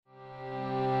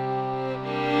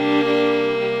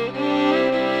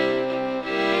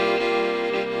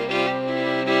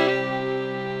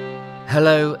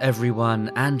Hello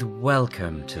everyone and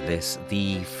welcome to this,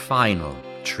 the final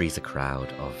Trees a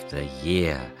Crowd of the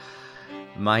year.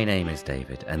 My name is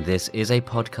David and this is a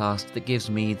podcast that gives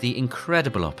me the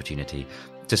incredible opportunity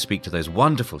to speak to those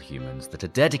wonderful humans that are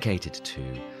dedicated to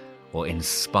or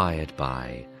inspired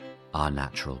by our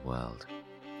natural world.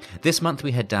 This month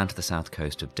we head down to the south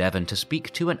coast of Devon to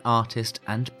speak to an artist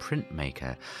and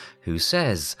printmaker who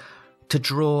says to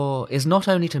draw is not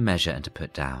only to measure and to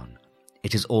put down,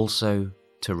 it is also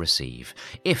to receive,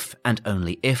 if and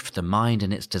only if the mind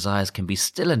and its desires can be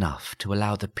still enough to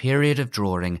allow the period of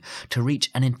drawing to reach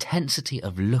an intensity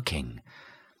of looking,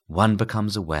 one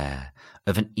becomes aware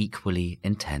of an equally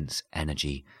intense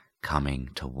energy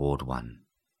coming toward one.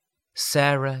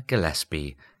 Sarah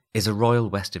Gillespie is a Royal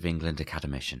West of England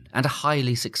academician and a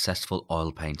highly successful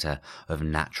oil painter of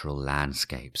natural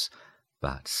landscapes.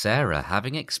 But Sarah,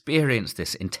 having experienced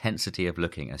this intensity of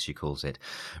looking, as she calls it,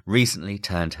 recently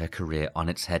turned her career on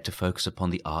its head to focus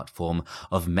upon the art form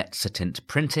of mezzotint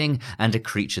printing and a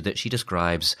creature that she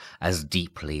describes as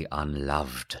deeply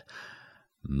unloved.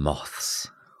 Moths.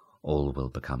 All will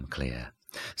become clear.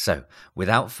 So,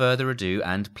 without further ado,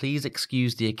 and please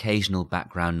excuse the occasional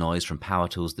background noise from power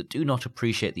tools that do not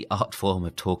appreciate the art form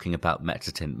of talking about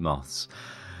mezzotint moths,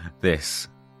 this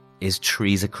is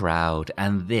Trees a Crowd,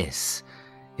 and this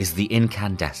is the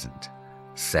incandescent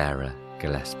Sarah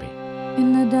Gillespie.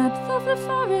 In the depth of the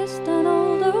forest an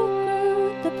old oak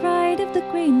grew, the pride of the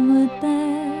greenwood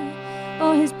there.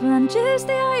 O'er his branches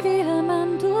the ivy her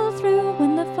mantle threw,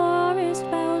 when the forest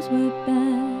boughs were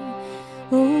bare.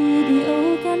 Oh, the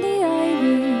oak and the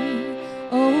ivy,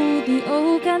 oh, the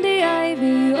oak and the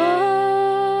ivy, oh.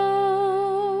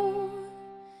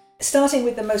 Starting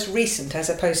with the most recent, as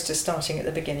opposed to starting at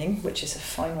the beginning, which is a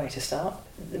fine way to start,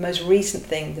 the most recent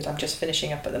thing that I'm just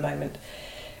finishing up at the moment,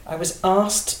 I was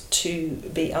asked to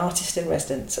be artist in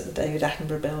residence at the David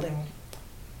Attenborough Building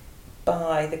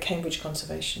by the Cambridge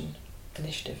Conservation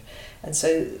Initiative. And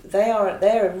so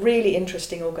they're a really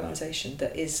interesting organisation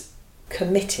that is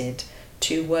committed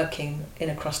to working in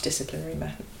a cross-disciplinary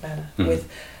manner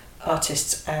with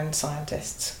artists and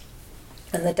scientists.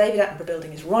 And the David Attenborough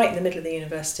Building is right in the middle of the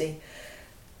university,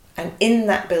 and in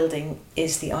that building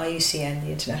is the IUCN,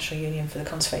 the International Union for the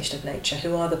Conservation of Nature,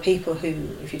 who are the people who,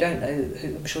 if you don't know,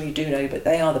 who I'm sure you do know, but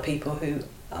they are the people who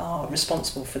are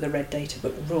responsible for the Red Data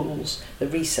Book rules, the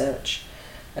research,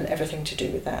 and everything to do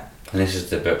with that. And this is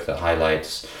the book that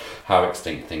highlights how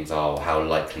extinct things are, or how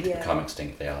likely to become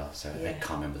extinct they are. So I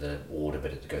can't remember the order,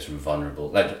 but it goes from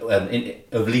vulnerable,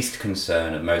 of least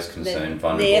concern, of most concern,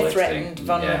 vulnerable, near extinct, threatened,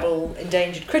 vulnerable,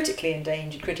 endangered, critically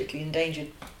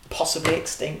endangered, possibly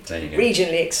extinct,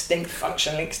 regionally extinct,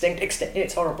 functionally extinct.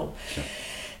 It's horrible. Sure.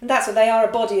 And that's what they are,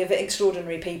 a body of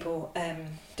extraordinary people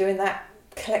doing that,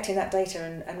 collecting that data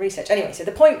and research. Anyway, so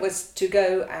the point was to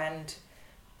go and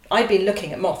I'd been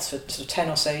looking at moths for sort of 10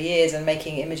 or so years and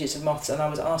making images of moths, and I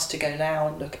was asked to go now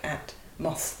and look at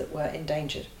moths that were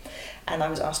endangered. And I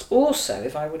was asked also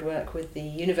if I would work with the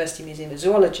University Museum of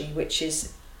Zoology, which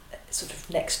is sort of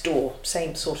next door,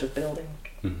 same sort of building.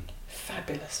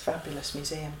 Fabulous, fabulous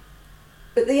museum.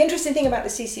 But the interesting thing about the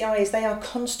CCI is they are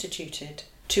constituted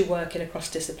to work in a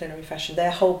cross-disciplinary fashion.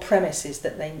 Their whole premise is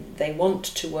that they want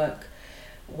to work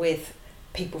with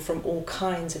people from all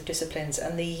kinds of disciplines,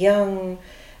 and the young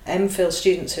MPhil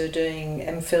students who are doing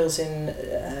MPhils in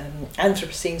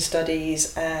Anthropocene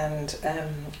studies and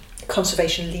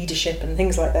conservation leadership and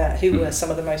things like that, who were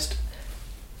some of the most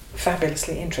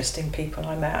fabulously interesting people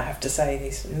I met, I have to say,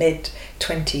 these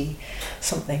mid-20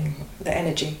 something, the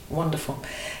energy, wonderful.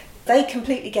 They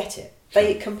completely get it.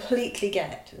 They completely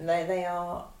get. They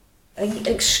are an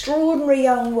extraordinary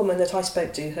young woman that I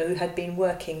spoke to who had been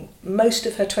working most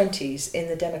of her 20s in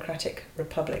the Democratic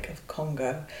Republic of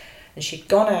Congo. And she'd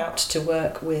gone out to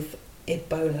work with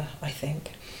Ebola, I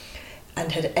think,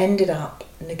 and had ended up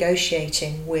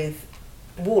negotiating with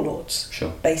warlords,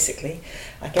 basically.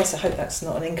 I guess, I hope that's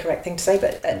not an incorrect thing to say,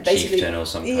 but basically, chieftain or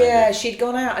some kind of... she'd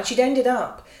gone out and she'd ended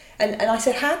up. And I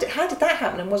said, how did that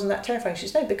happen, and wasn't that terrifying? She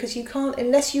said, no, because you can't,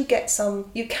 unless you get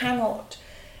you cannot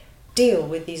deal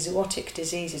with these zoonotic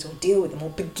diseases or deal with them or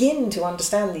begin to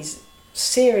understand these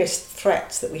serious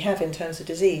threats that we have in terms of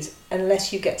disease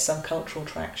unless you get some cultural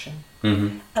traction.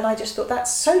 And I just thought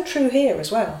that's so true here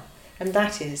as well, and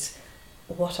that is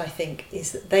what I think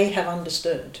is that they have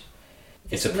understood.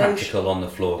 It's a practical on the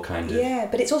floor kind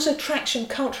of... but it's also traction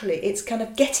culturally. It's kind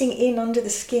of getting in under the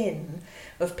skin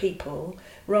of people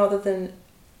rather than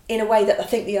in a way that I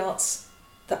think the arts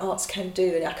can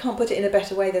do, and I can't put it in a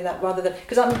better way than that, rather than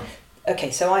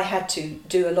because so I had to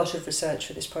do a lot of research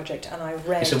for this project, and I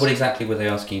read... So what exactly were they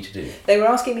asking you to do? They were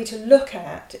asking me to look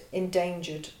at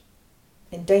endangered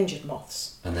endangered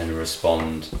moths. And then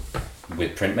respond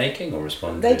with printmaking or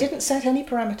respond... They didn't set any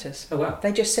parameters. Oh, wow.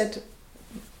 They just said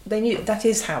they knew that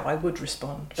is how I would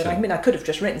respond. But Sure. I mean, I could have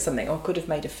just written something or could have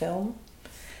made a film.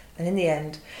 And in the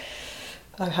end,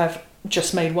 I have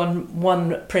just made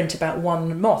one print about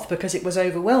one moth because it was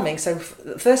overwhelming. So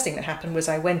the first thing that happened was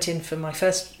I went in for my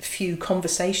first few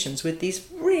conversations with these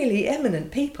really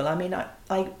eminent people. I mean,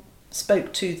 I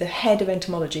spoke to the head of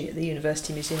entomology at the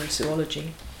University Museum of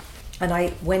Zoology, and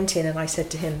I went in and I said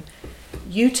to him,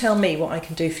 you tell me what I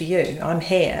can do for you. I'm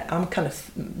here. I'm kind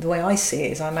of, the way I see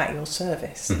it is I'm at your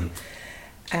service. Mm-hmm.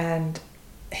 And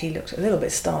he looked a little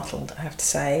bit startled, I have to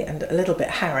say, and a little bit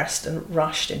harassed and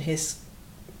rushed in his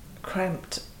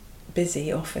cramped,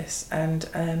 busy office. And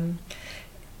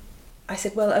I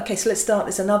said, well, okay, so let's start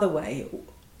this another way.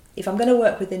 If I'm going to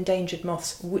work with endangered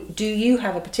moths, do you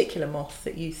have a particular moth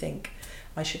that you think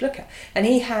I should look at? And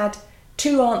he had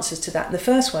two answers to that. The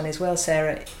first one is, well,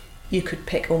 Sarah, you could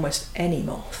pick almost any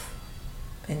moth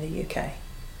in the UK.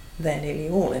 They're nearly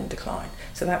all in decline.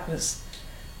 So that was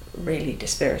really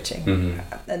dispiriting.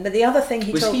 Mm-hmm. But the other thing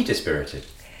he was told... he dispirited?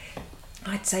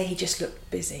 I'd say he just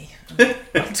looked busy,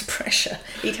 under pressure.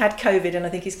 He'd had COVID, and I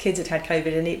think his kids had had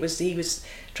COVID, and he was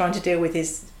trying to deal with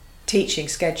his teaching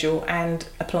schedule and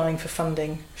applying for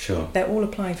funding. Sure. They're all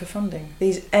applying for funding.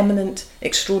 These eminent,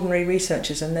 extraordinary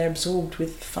researchers, and they're absorbed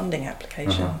with funding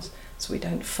applications. Uh-huh. So we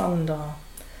don't fund our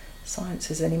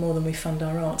sciences any more than we fund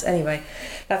our arts. Anyway,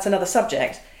 that's another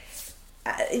subject.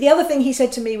 The other thing he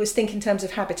said to me was think in terms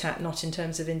of habitat, not in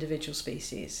terms of individual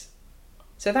species.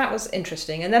 So that was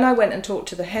interesting. And then I went and talked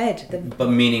to the head. But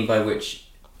meaning by which,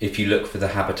 if you look for the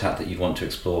habitat that you want to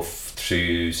explore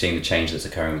through seeing the change that's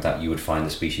occurring with that, you would find the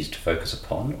species to focus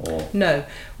upon? Or no.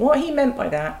 What he meant by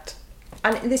that,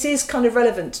 and this is kind of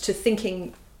relevant to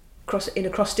thinking in a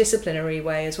cross-disciplinary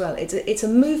way as well, it's a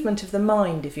movement of the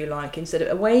mind, if you like, instead of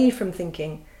away from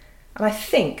thinking. And I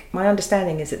think my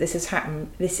understanding is that this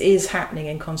is happening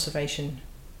in conservation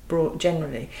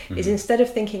generally, is instead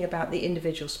of thinking about the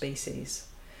individual species,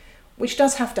 which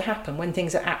does have to happen when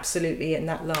things are absolutely in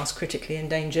that last critically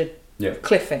endangered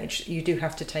cliff edge, you do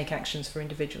have to take actions for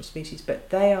individual species, but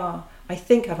they are, I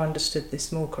think I've understood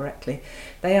this more correctly,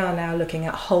 they are now looking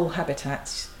at whole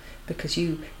habitats, because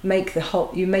you make the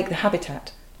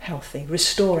habitat healthy,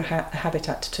 restore a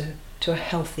habitat to a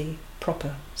healthy,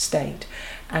 proper state,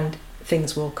 and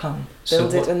things will come.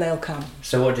 Build it and they'll come.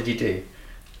 So what did you do?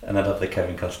 And I love the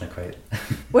Kevin Costner quote.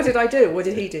 What did I do? What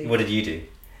did he do? What did you do?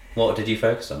 What did you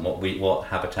focus on? What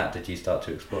habitat did you start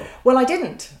to explore? Well, I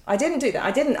didn't do that.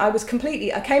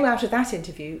 I came out of that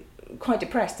interview quite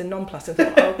depressed and nonplussed and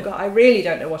thought, oh God, I really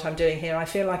don't know what I'm doing here. I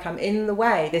feel like I'm in the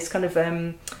way, this kind of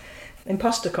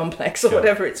imposter complex or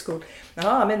whatever it's called.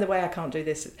 I'm in the way, I can't do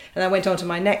this. And I went on to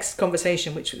my next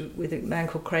conversation, which with a man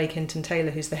called Craig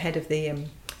Hinton-Taylor, who's the head of the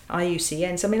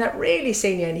IUCN. So I mean, that really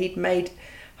senior, and he'd made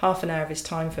half an hour of his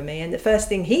time for me. And the first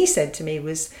thing he said to me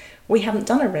was, we haven't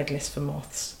done a red list for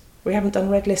moths. We haven't done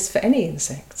red lists for any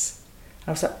insects.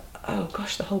 I was like, oh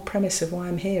gosh, the whole premise of why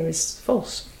I'm here is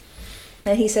false.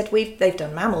 And he said, they've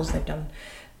done mammals, they've done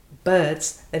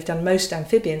birds, they've done most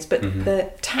amphibians, but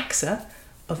the taxa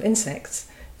of insects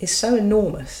is so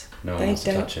enormous, they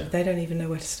don't even know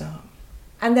where to start.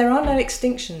 And there are no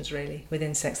extinctions really with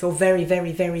insects, or very,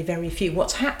 very, very, very few.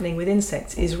 What's happening with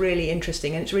insects is really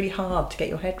interesting, and it's really hard to get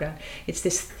your head around. It's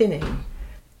this thinning.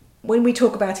 When we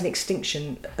talk about an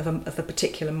extinction of a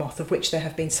particular moth, of which there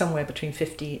have been somewhere between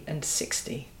 50 and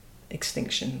 60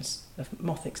 extinctions, of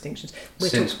moth extinctions.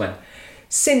 Since when?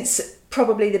 Since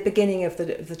probably the beginning of the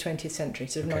 20th century,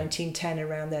 sort of 1910,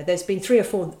 around there. There's been 3 or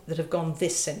 4 that have gone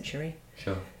this century.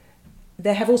 Sure.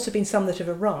 There have also been some that have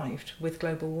arrived with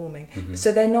global warming. Mm-hmm.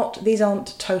 So these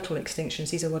aren't total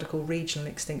extinctions, these are what are called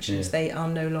regional extinctions. Yeah. They are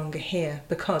no longer here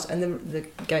because, and the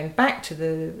going back to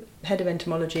the head of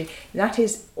entomology, that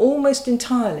is almost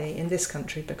entirely in this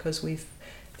country because we've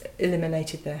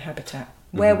eliminated their habitat.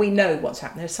 Where we know what's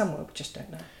happening, there's somewhere we just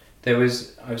don't know. I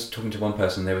was talking to one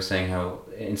person, they were saying how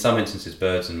in some instances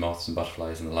birds and moths and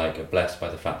butterflies and the like are blessed by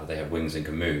the fact that they have wings and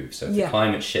can move. So if the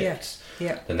climate shifts,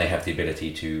 then they have the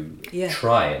ability to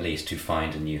try at least to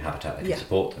find a new habitat that can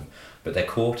support them. But they're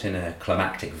caught in a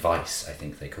climactic vice, I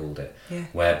think they called it,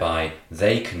 whereby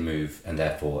they can move and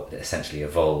therefore essentially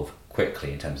evolve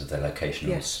quickly in terms of their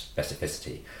locational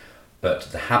specificity.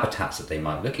 But the habitats that they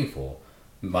might be looking for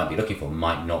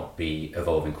might not be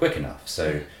evolving quick enough.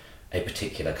 So a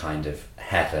particular kind of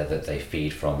heather that they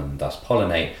feed from and thus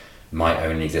pollinate might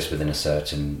only exist within a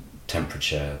certain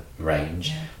temperature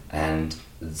range, and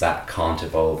that can't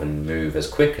evolve and move as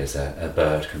quick as a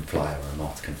bird can fly or a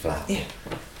moth can flap.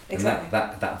 Exactly.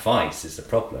 And that vice is the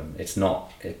problem. It's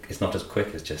not as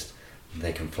quick as just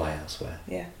they can fly elsewhere.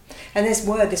 Yeah. And this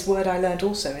word I learned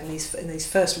also in these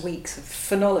first weeks of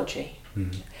phenology,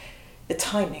 the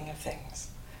timing of things.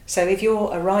 So if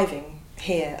you're arriving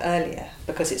here earlier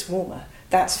because it's warmer,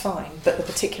 that's fine, but the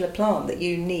particular plant that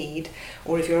you need,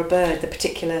 or if you're a bird, the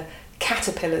particular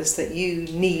caterpillars that you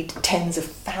need tens of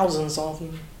thousands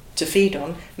of to feed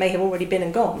on may have already been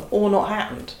and gone, or not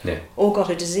happened, or got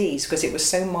a disease because it was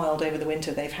so mild over the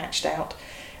winter they've hatched out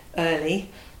early,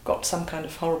 got some kind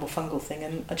of horrible fungal thing,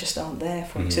 and just aren't there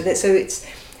for you. So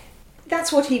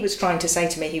that's what he was trying to say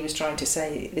to me. He was trying to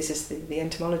say, this is the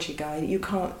entomology guy. You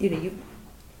can't,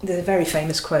 there's a very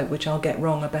famous quote which I'll get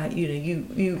wrong about,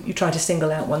 you try to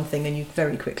single out one thing and you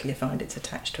very quickly find it's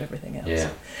attached to everything else.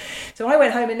 Yeah. So I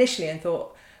went home initially and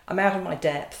thought, I'm out of my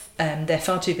depth, they're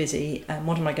far too busy, and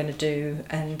what am I going to do?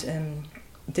 And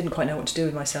didn't quite know what to do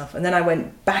with myself. And then I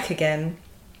went back again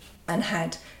and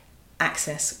had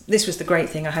access. This was the great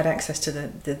thing, I had access to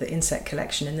the insect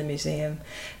collection in the museum.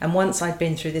 And once I'd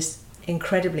been through this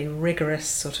incredibly rigorous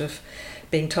sort of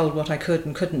being told what I could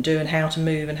and couldn't do and how to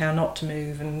move and how not to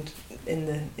move, and in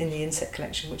the insect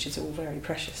collection, which is all very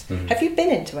precious. Have you been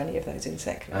into any of those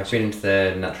insect collections? I've been into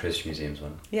the Natural History Museum's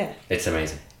one. Yeah. It's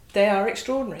amazing. They are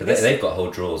extraordinary. But they've got whole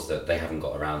drawers that they haven't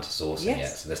got around to sourcing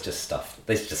yet, so there's just stuff.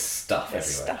 There's just stuff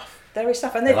everywhere. There is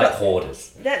stuff. And they're like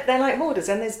hoarders. They're like hoarders,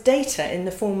 and there's data in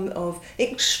the form of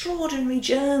extraordinary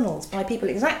journals by people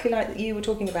exactly like you were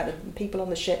talking about, the people on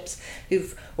the ships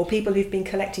people who've been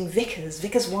collecting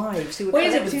vicars' wives. What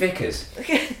is it with vicars?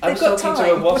 I was talking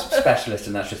to a wasp specialist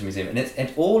in the Natural History Museum,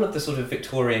 and all of the sort of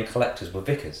Victorian collectors were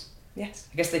vicars. Yes.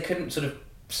 I guess they couldn't sort of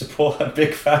support a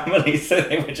big family, so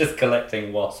they were just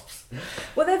collecting wasps.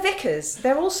 Well, they're vicars.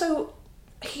 They're also...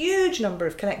 a huge number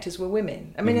of collectors were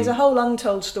women. I mean, there's a whole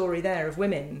untold story there of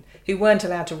women who weren't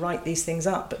allowed to write these things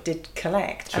up but did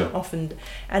collect. Sure.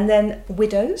 And then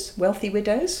widows, wealthy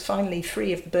widows, finally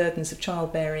free of the burdens of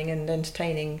childbearing and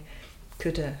entertaining,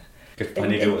 could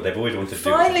finally do what they've always wanted to do,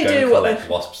 finally go and collect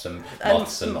wasps and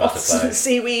moths and butterflies and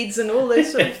seaweeds and all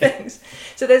those sort of things.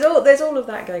 So there's all of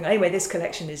that going on. Anyway, this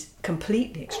collection is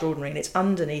completely extraordinary, and it's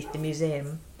underneath the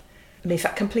museum. I mean, in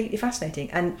fact, completely fascinating.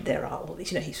 And there are all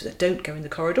these, he said, don't go in the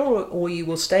corridor, or you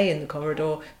will stay in the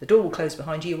corridor. The door will close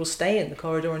behind you. You will stay in the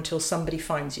corridor until somebody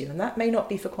finds you. And that may not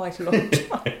be for quite a long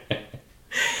time.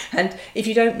 And if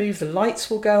you don't move, the lights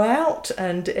will go out,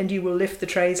 and you will lift the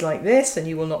trays like this, and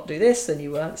you will not do this, and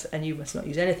you must not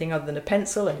use anything other than a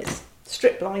pencil, and it's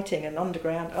strip lighting and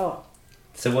underground. Oh.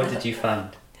 So what did you find?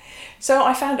 So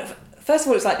I found... First of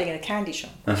all, it was like being in a candy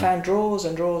shop. I found drawers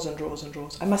and drawers and drawers and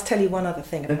drawers. I must tell you one other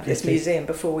thing about this museum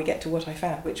before we get to what I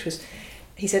found, which was,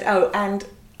 he said, and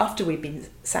after we'd been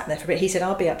sat there for a bit, he said,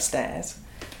 I'll be upstairs.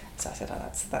 So I said,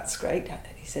 that's great.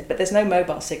 He said, but there's no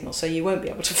mobile signal, so you won't be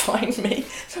able to find me.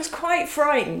 So I was quite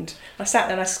frightened. I sat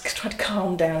there and I tried to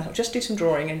calm down. I thought, just do some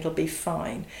drawing and it'll be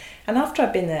fine. And after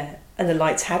I'd been there, and the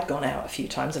lights had gone out a few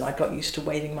times, and I got used to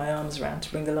waving my arms around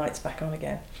to bring the lights back on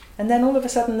again. And then all of a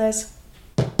sudden there's...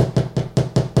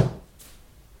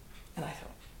 And I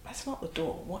thought, that's not the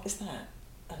door. What is that?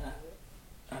 I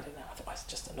don't know. I thought, it's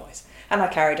just a noise. And I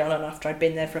carried on, and after I'd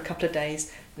been there for a couple of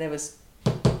days, there was...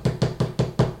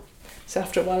 So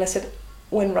after a while I said,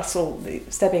 when Russell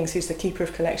Stebbings, who's the keeper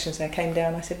of collections there, came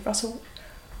down, I said, Russell,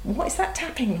 what is that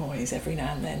tapping noise every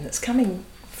now and then that's coming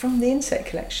from the insect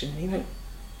collection? And he went,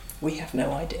 we have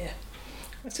no idea.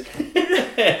 I said,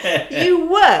 you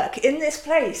work in this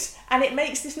place and it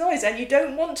makes this noise and you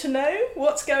don't want to know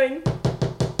what's going...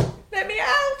 Let me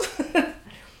out!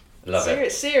 Love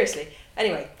it. Seriously.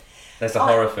 Anyway. There's a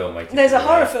horror film waiting There's a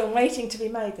horror film waiting to be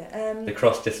made there. The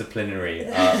cross-disciplinary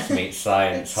arts meets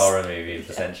science horror movie of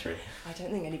the century. I don't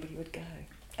think anybody would go.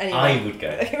 Anyway, I would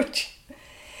go.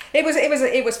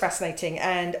 It was fascinating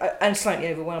and slightly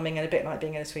overwhelming, and a bit like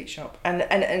being in a sweet shop.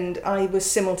 And I was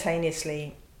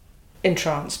simultaneously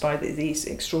entranced by these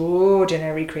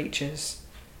extraordinary creatures,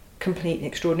 completely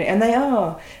extraordinary. And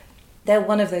they're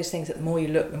one of those things that the more you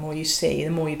look, the more you see,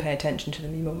 the more you pay attention to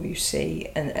them, the more you see.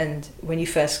 And when you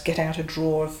first get out a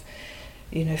drawer of,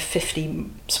 50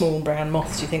 small brown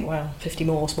moths, you think, well, 50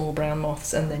 more small brown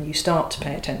moths, and then you start to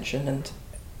pay attention, and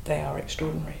they are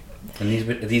extraordinary. And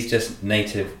are these just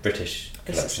native British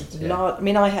collections? Yeah.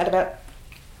 I had about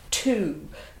 2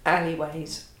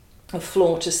 alleyways of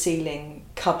floor-to-ceiling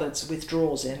cupboards with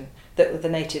drawers in that were the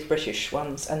native British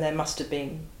ones, and there must have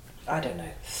been,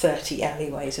 30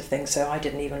 alleyways of things, so I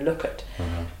didn't even look at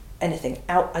anything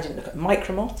out. I didn't look at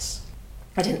micromoths.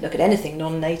 I didn't look at anything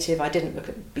non-native. I didn't look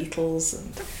at beetles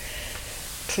and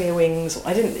clear wings.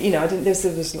 There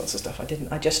was lots of stuff I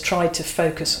didn't. I just tried to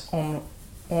focus on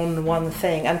on one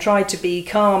thing and tried to be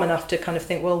calm enough to kind of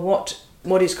think, well,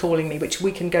 what is calling me, which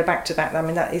we can go back to that. I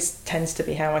mean, tends to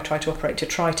be how I try to operate, to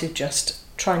try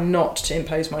not to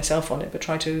impose myself on it, but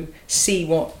try to see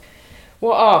what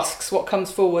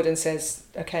comes forward and says,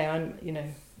 okay,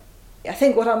 I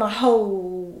think my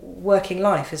whole working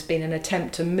life has been an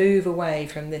attempt to move away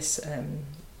from this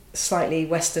slightly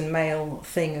Western male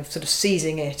thing of sort of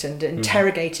seizing it and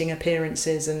interrogating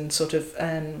appearances and sort of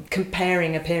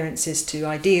comparing appearances to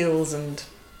ideals and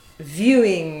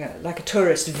viewing, like a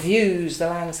tourist views the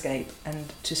landscape,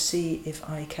 and to see if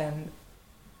I can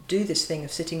do this thing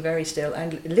of sitting very still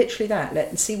and literally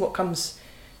and see what comes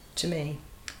to me.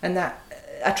 And that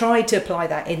I tried to apply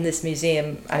that in this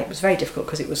museum, and it was very difficult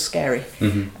because it was scary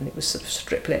and it was sort of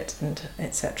strip lit and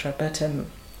etc. But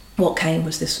what came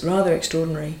was this rather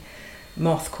extraordinary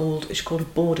moth called a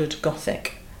bordered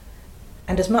Gothic.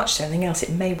 And as much as anything else, it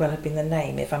may well have been the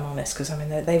name, if I'm honest, because I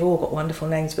mean they've all got wonderful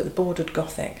names, but the bordered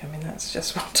Gothic, I mean, that's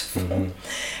just wonderful.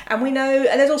 And we know,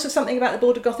 and there's also something about the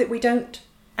bordered Gothic, we don't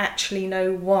actually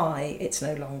know why it's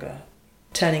no longer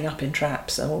turning up in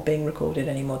traps or being recorded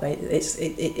anymore.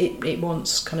 It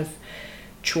wants kind of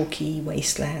chalky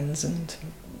wastelands and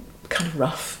kind of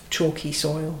rough, chalky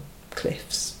soil,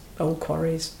 cliffs, old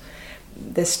quarries.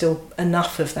 There's still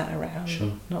enough of that around,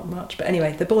 sure. Not much. But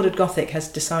anyway, the bordered Gothic has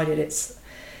decided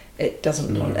it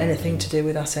doesn't want anything to do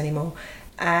with us anymore.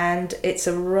 And it's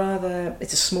a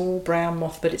small brown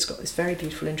moth, but it's got this very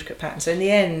beautiful, intricate pattern. So in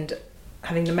the end,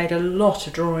 having made a lot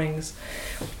of drawings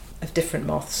of different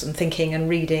moths and thinking and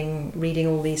reading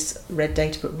all these red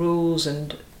data book rules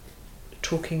and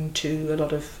talking to a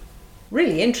lot of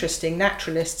really interesting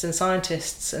naturalists and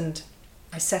scientists, and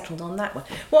I settled on that one.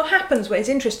 What happens, it's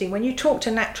interesting, when you talk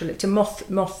to naturalists, to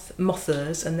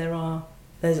mothers, and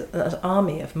there's an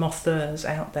army of mothers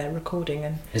out there recording.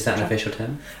 And is that an official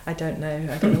term? I don't know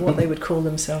what they would call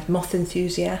themselves. Moth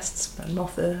enthusiasts,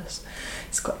 mothers.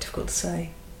 It's quite difficult to say.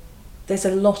 There's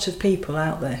a lot of people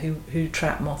out there who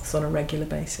trap moths on a regular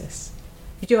basis.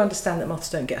 You do understand that moths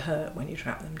don't get hurt when you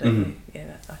trap them, don't you?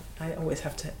 Yeah, I always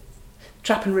have to...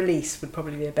 Trap and release would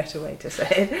probably be a better way to say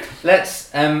it.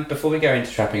 Let's, before we go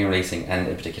into trapping and releasing, and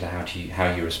in particular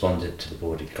how you responded to the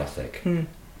bordered Gothic,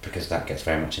 because that gets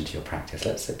very much into your practice,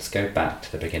 let's go back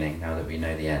to the beginning now that we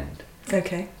know the end.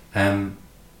 Okay.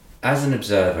 As an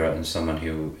observer and someone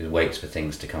who waits for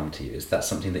things to come to you, is that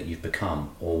something that you've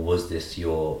become, or was this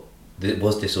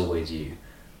always you?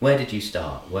 Where did you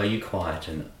start? Were you quiet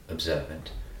and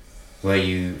observant? Were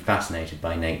you fascinated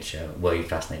by nature? Were you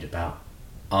fascinated about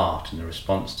art and the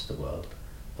response to the world?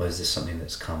 Or is this something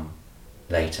that's come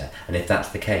later? And if that's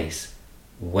the case,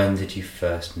 when did you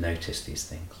first notice these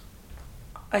things?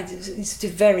 It's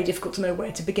very difficult to know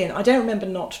where to begin. I don't remember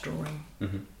not drawing.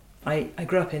 I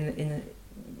grew up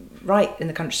right in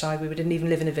the countryside. We didn't even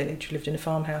live in a village. We lived in a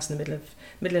farmhouse in the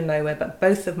middle of nowhere. But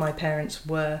both of my parents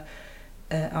were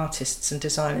artists and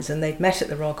designers, and they'd met at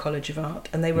the Royal College of Art,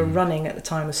 and they were running at the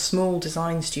time a small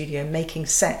design studio making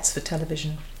sets for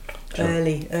television. Sure.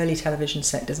 Early television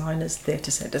set designers,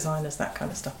 theatre set designers, that kind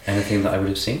of stuff. Anything that I would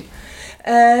have seen?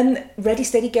 Ready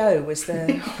Steady Go was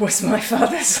my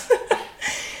father's.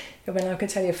 I can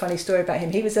tell you a funny story about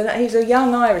him. He was a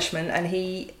young Irishman, and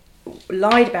he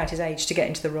lied about his age to get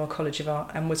into the Royal College of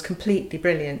Art, and was completely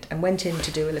brilliant, and went in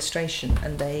to do illustration,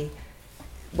 and they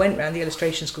went round the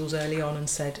illustration schools early on and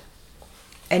said,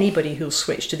 anybody who'll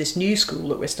switch to this new school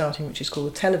that we're starting, which is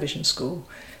called the television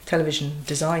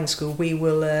design school,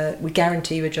 we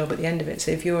guarantee you a job at the end of it.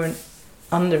 So if you're an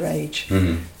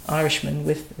underage Irishman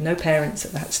with no parents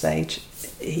at that stage,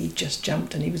 he just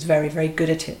jumped, and he was very, very good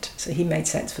at it. So he made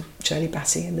sets for Shirley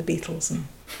Bassey and the Beatles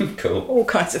and cool. All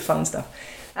kinds of fun stuff.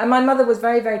 And my mother was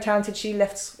very, very talented.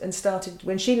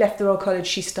 When she left the Royal College,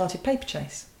 she started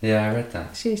Paperchase. Yeah, I read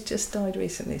that. She's just died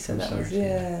recently, so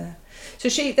So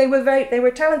they were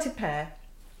a talented pair,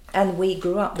 and we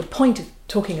grew up. The point of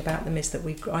talking about them is that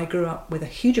I grew up with a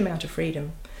huge amount of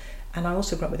freedom, and I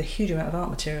also grew up with a huge amount of art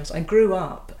materials. I grew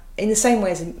up in the same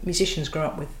way as musicians grow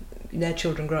up with. Their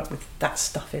children grow up with that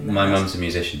stuff in their My house. mum's a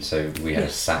musician, so we had a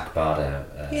sack barda,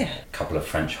 a couple of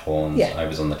French horns. Yeah. I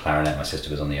was on the clarinet, my sister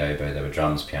was on the oboe, there were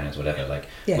drums, pianos, whatever.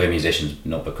 We're musicians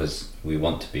not because we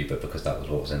want to be, but because that was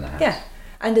what was in the house. Yeah,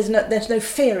 and there's no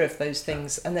fear of those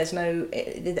things, and they're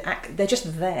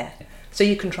just there. Yeah. So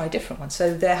you can try different ones.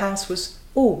 So their house was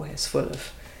always full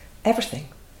of everything: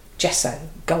 gesso,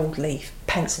 gold leaf,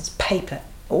 pencils, paper.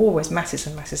 Always masses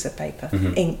and masses of paper,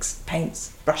 inks,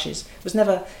 paints, brushes. It was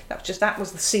never, that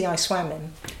was the sea I swam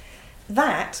in.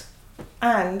 That,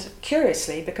 and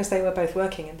curiously, because they were both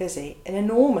working and busy, an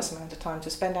enormous amount of time to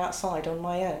spend outside on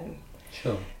my own.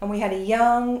 Sure. And we had a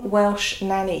young Welsh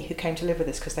nanny who came to live with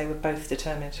us because they were both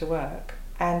determined to work.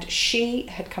 And she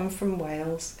had come from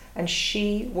Wales, and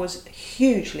she was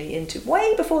hugely into,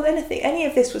 way before any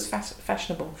of this was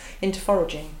fashionable, into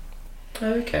foraging.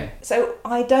 Oh, okay. So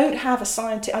I don't have a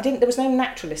scientist. There was no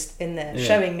naturalist in there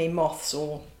showing me moths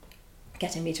or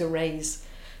getting me to raise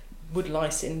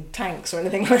woodlice in tanks or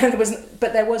anything like that.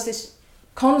 But there was this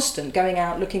constant going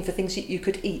out looking for things that you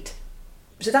could eat.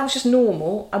 So that was just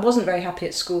normal. I wasn't very happy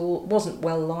at school, wasn't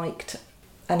well liked,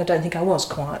 and I don't think I was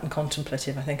quiet and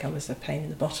contemplative. I think I was a pain in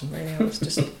the bottom, really. I was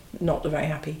just not a very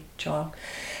happy child.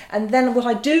 And then what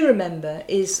I do remember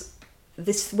is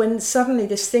this, when suddenly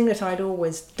this thing that I'd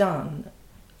always done,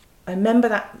 I remember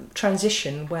that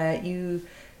transition where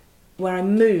I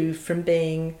moved from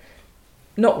being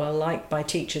not well liked by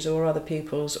teachers or other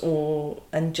pupils,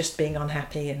 and just being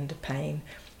unhappy and a pain,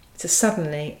 to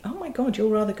suddenly, oh my God, you're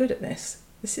rather good at this.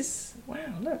 This is, wow,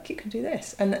 look, you can do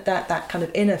this. And that kind of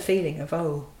inner feeling of,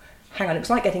 oh, hang on, it was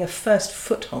like getting a first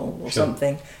foothold or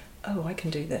something. Oh, I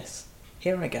can do this.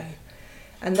 Here I go.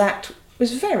 And that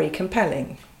was very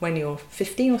compelling when you're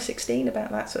 15 or 16,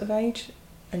 about that sort of age,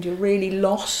 and you're really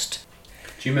lost.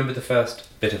 Do you remember the first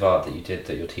bit of art that you did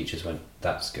that your teachers went,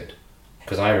 that's good?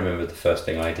 Because I remember the first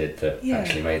thing I did that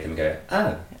actually made them go,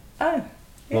 oh. Oh.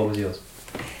 Yeah. What was yours?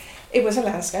 It was a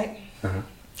landscape. Uh-huh.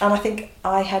 And I think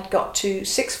I had got to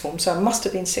sixth form, so I must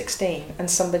have been 16, and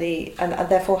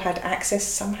therefore had access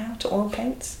somehow to oil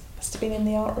paints. Must have been in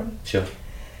the art room. Sure.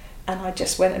 And I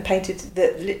just went and painted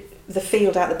the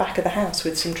field out the back of the house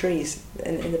with some trees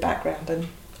in the background, and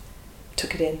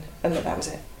took it in, and that was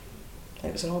it.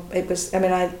 It was. I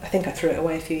mean, I think I threw it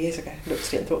away a few years ago. Looked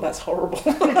at it and thought, that's horrible.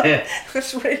 It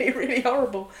was really, really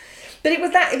horrible. But it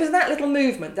was that little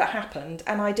movement that happened,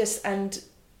 and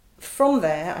from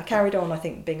there I carried on. I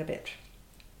think being a bit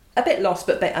lost,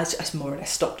 but I more or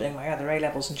less stopped doing my other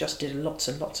A-levels and just did lots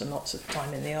and lots and lots of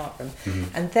time in the art room.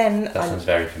 Mm-hmm. And then that sounds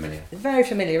very familiar. Very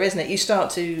familiar, isn't it? You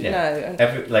start to know. And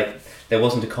there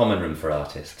wasn't a common room for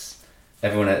artists.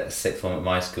 Everyone at sixth form at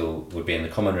my school would be in the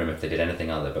common room if they did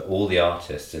anything other, but all the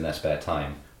artists in their spare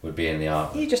time would be in the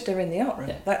art room. You just are in the art room.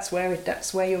 Yeah. That's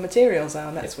where your materials are,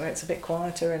 and that's where it's a bit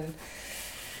quieter.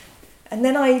 And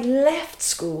then I left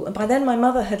school, and by then my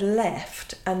mother had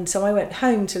left, and so I went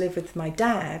home to live with my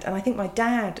dad, and I think my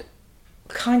dad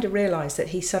kind of realised that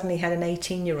he suddenly had an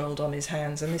 18-year-old on his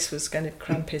hands, and this was going to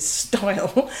cramp his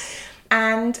style.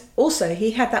 And also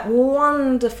he had that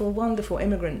wonderful, wonderful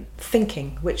immigrant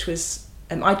thinking, which was...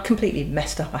 I'd completely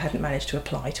messed up. I hadn't managed to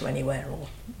apply to anywhere or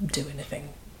do anything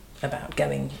about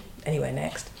going anywhere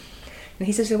next. And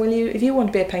he says, well, if you want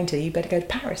to be a painter, you better go to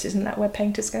Paris. Isn't that where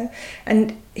painters go?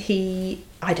 And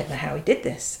I don't know how he did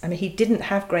this. I mean, he didn't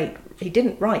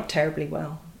write terribly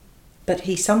well, but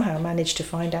he somehow managed to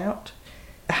find out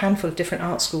a handful of different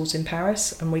art schools in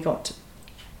Paris, and we got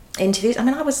interviews. I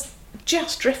mean, I was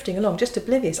just drifting along, just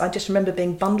oblivious. I just remember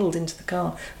being bundled into the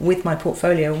car with my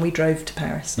portfolio, and we drove to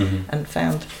Paris and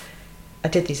I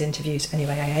did these interviews.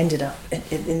 Anyway, I ended up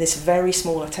in this very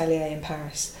small atelier in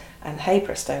Paris, and hey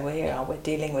presto,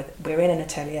 we're in an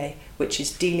atelier which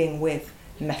is dealing with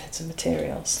methods and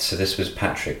materials. So this was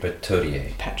Patrick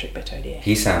Bertaudier. Patrick Bertaudier.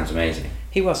 He sounds amazing.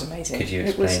 He was amazing. Could you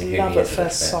explain who he is? It was love at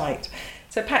first sight.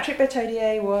 So Patrick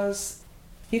Bertaudier was,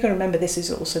 you've got to remember, this is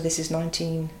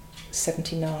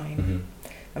 1979,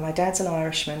 and my dad's an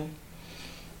Irishman,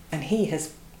 and he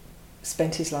has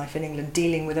spent his life in England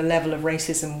dealing with a level of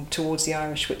racism towards the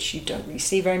Irish which you don't really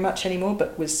see very much anymore,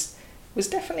 but was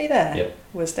definitely there. Yep.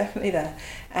 Was definitely there.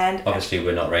 And obviously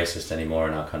we're not racist anymore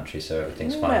in our country, so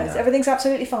everything's fine now. Everything's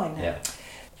absolutely fine now. Yeah.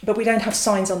 But we don't have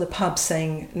signs on the pubs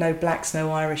saying no blacks,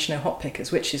 no Irish, no hot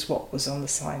pickers, which is what was on the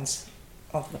signs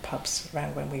of the pubs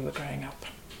around when we were growing up.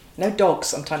 No dogs,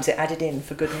 sometimes it added in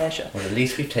for good measure. Well, at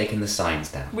least we've taken the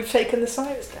signs down. We've taken the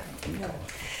signs down. Yeah.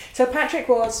 So Patrick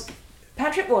was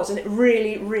a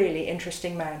really, really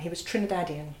interesting man. He was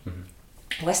Trinidadian,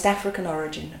 West African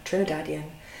origin,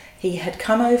 Trinidadian. He had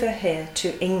come over here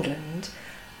to England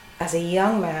as a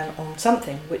young man on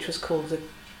something which was called the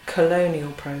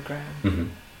Colonial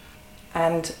Programme.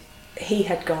 And he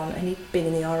had gone, and he'd been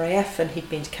in the RAF, and he'd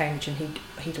been to Cambridge, and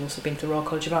he'd also been to the Royal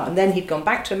College of Art, and then he'd gone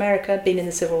back to America, been in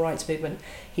the civil rights movement,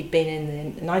 he'd been in the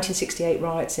 1968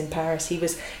 riots in Paris. He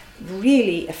was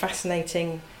really a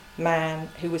fascinating man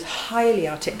who was highly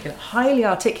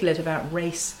articulate about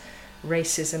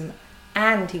racism,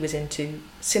 and he was into,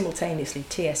 simultaneously,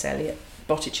 T.S. Eliot,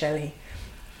 Botticelli,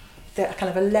 kind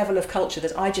of a level of culture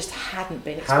that I just hadn't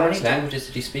been exposed to. How many languages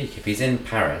did he speak? If he's in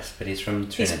Paris, but he's from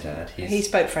Trinidad... He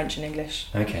spoke French and English.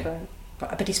 Okay.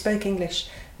 But he spoke English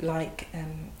like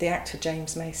the actor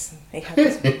James Mason. He had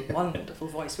this wonderful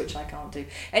voice, which I can't do.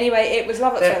 Anyway, it was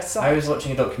love at first sight. I was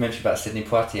watching a documentary about Sidney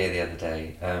Poitier the other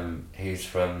day. He's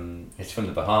from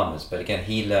the Bahamas, but again,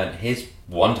 he learned his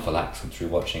wonderful accent through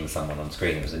watching someone on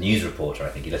screen. It was a news reporter, I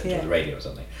think. He listened to the radio or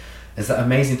something. There's that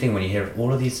amazing thing when you hear of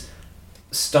all of these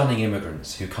stunning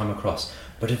immigrants who come across,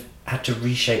 but have had to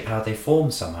reshape how they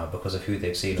form somehow because of who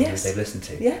they've seen or who they've listened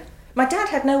to. Yeah. My dad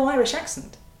had no Irish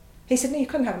accent. He said, no, you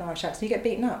couldn't have an Irish accent, you get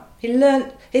beaten up. He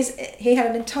had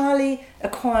an entirely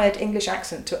acquired English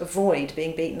accent to avoid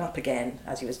being beaten up again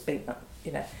as he was beaten up,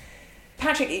 you know.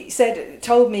 Patrick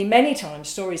told me many times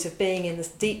stories of being in the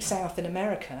deep south in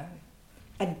America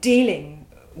and dealing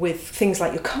with things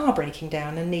like your car breaking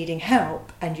down and needing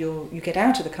help, and you get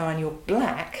out of the car and you're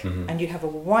black, and you have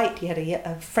he had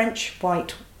a French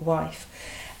white wife,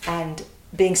 and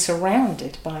being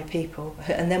surrounded by people,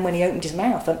 and then when he opened his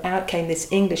mouth and out came this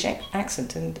English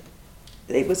accent, and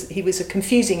he was a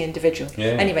confusing individual.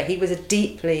 Anyway, he was a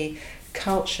deeply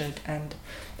cultured and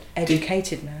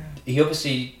educated man. He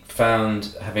obviously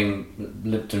found, having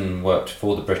lived and worked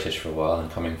for the British for a while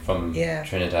and coming from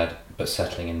Trinidad but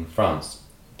settling in France,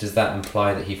 does that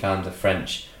imply that he found the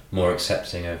French more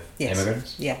accepting of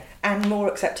immigrants? Yeah, and more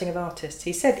accepting of artists.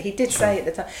 He did say at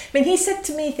the time. I mean, he said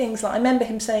to me things like, I remember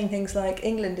him saying things like,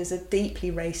 England is a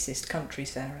deeply racist country,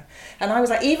 Sarah. And I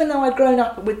was like, even though I'd grown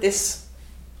up with this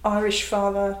Irish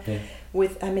father,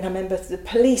 I remember the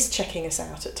police checking us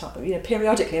out at times. You know,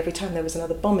 periodically, every time there was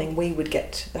another bombing,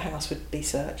 the house would be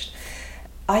searched.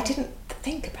 I didn't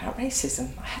think about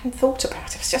racism. I hadn't thought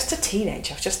about it. I was just a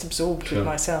teenager. I was just absorbed with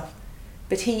myself.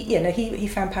 But he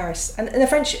found Paris, and the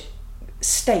French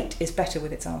state is better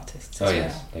with its artists.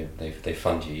 They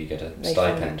fund you. You get a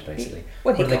stipend basically.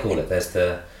 What do they call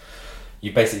it?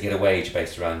 You basically get a wage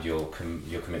based around your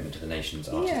commitment to the nation's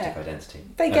artistic identity.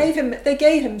 They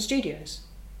gave him studios.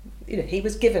 You know, he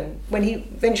was given when he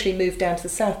eventually moved down to the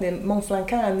south near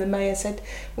Montflanquin, and the mayor said,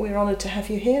 "We're honoured to have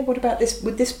you here. What about this?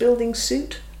 Would this building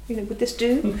suit? You know, would this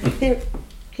do?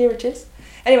 Here it is."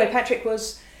 Anyway, Patrick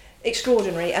was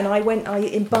extraordinary, and I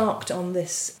embarked on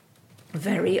this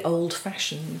very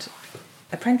old-fashioned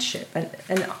apprenticeship,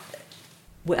 and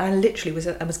I literally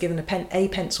was given a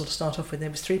pencil to start off with. There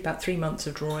was about 3 months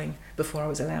of drawing before I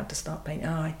was allowed to start painting.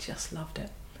 I just loved it.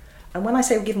 And when I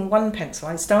say given one pencil,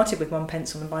 I started with one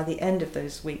pencil, and by the end of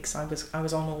those weeks I was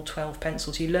on all 12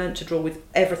 pencils. You learned to draw with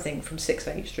everything from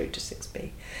 6H through to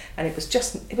 6B, and it was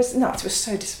nuts. It was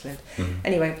so disciplined.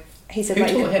 Anyway, he said, who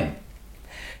taught him?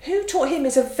 Who taught him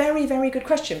is a very, very good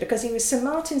question, because he was St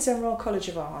Martin's Royal College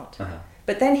of Art.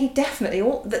 But then he definitely,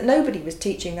 that nobody was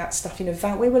teaching that stuff. You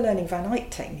know, we were learning Van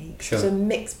Eyck techniques, so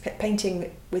mixed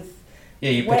painting with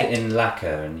you put it in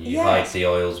lacquer and you hide the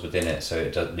oils within it so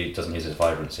it doesn't lose its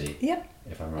vibrancy. Yeah,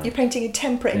 if I'm right. You're painting in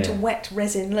temperate into wet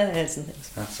resin layers and things.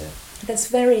 That's it. That's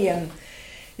very, it's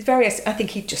very. I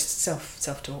think he just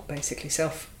self-taught, basically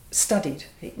self-studied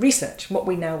research, what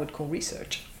we now would call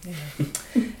research.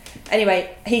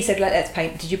 Anyway, he said, let's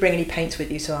paint. Did you bring any paints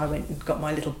with you? So I went and got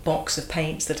my little box of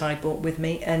paints that I brought with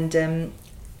me, and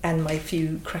my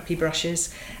few crappy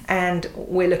brushes, and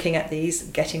we're looking at these,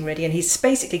 getting ready, and he's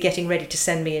basically getting ready to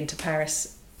send me into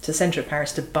Paris, to the centre of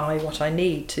Paris, to buy what I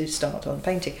need to start on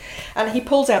painting. And he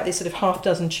pulls out these sort of half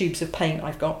dozen tubes of paint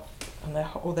I've got, and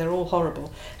they're all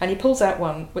horrible, and he pulls out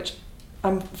one which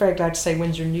I'm very glad to say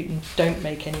Winsor & Newton don't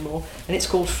make anymore, and it's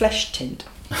called Flesh Tint.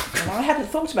 And I hadn't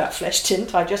thought about flesh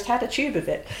tint, I just had a tube of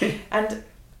it. And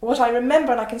what I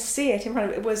remember, and I can see it in front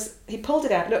of it, was he pulled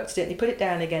it out, looked at it, and he put it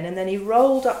down again, and then he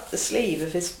rolled up the sleeve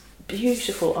of his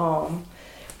beautiful arm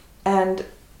and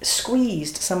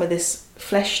squeezed some of this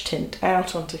flesh tint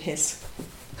out onto his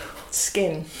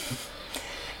skin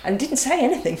and didn't say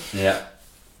anything. Yeah.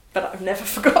 But I've never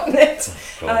forgotten it.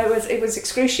 And it was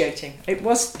excruciating. It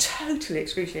was totally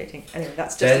excruciating. Anyway,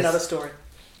 that's just another story.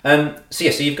 So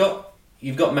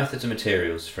you've got methods and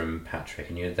materials from Patrick,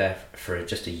 and you're there for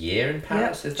just a year in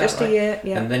Paris, is that just right? A year,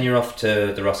 yeah. And then you're off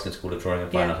to the Ruskin School of Drawing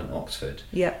and Fine Art in Oxford.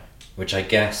 Yeah. Which I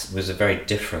guess was a very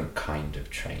different kind of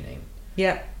training.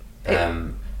 Yeah.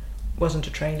 It wasn't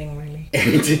a training, really.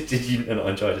 Did you not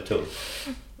enjoy it at all?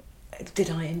 Did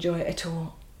I enjoy it at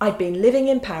all? I'd been living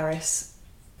in Paris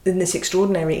in this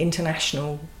extraordinary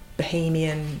international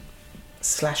bohemian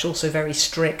 / also very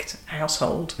strict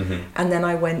household, and then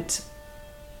I went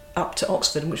up to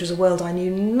Oxford, which was a world I knew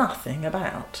nothing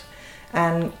about,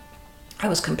 and I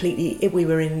was we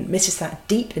were in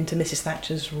deep into Mrs.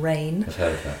 Thatcher's reign. I've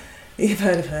heard of her. You've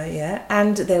heard of her, yeah.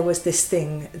 And there was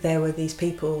there were these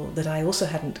people that I also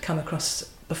hadn't come across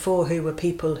before, who were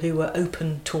people who were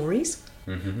open Tories.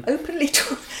 Openly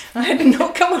Tories. I had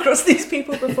not come across these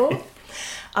people before.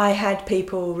 I had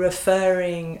people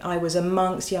I was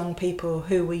amongst young people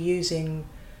who were using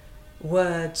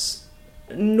words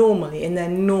normally in their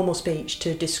normal speech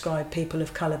to describe people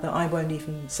of colour that I won't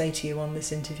even say to you on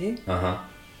this interview.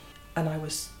 And I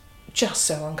was just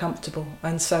so uncomfortable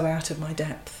and so out of my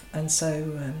depth, and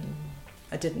so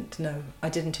I didn't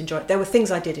enjoy it. There were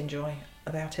things I did enjoy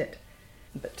about it,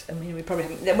 but I mean, we probably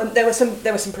haven't. There were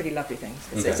some pretty lovely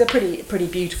things. It's a pretty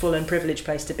beautiful and privileged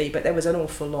place to be, but there was an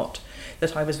awful lot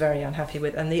that I was very unhappy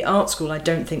with, and the art school I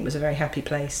don't think was a very happy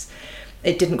place.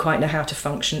 It didn't quite know how to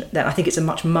function. I think it's a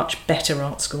much better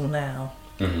art school now.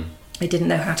 It didn't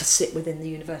know how to sit within the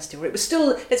university, or it was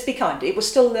still, let's be kind, it was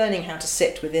still learning how to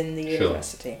sit within the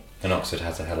university. And Oxford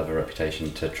has a hell of a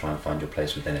reputation to try and find your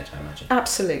place within it, I imagine.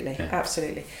 Absolutely,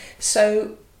 absolutely.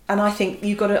 So, and I think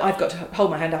I've got to hold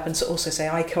my hand up and also say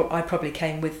I probably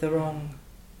came with the wrong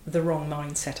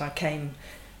mindset. I came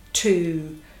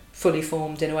too fully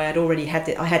formed in a way.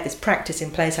 I had this practice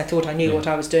in place. I thought I knew what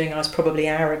I was doing. I was probably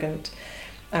arrogant,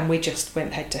 and we just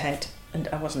went head to head, and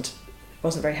I wasn't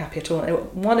very happy at all.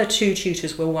 One or two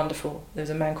tutors were wonderful. There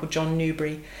was a man called John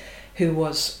Newbury who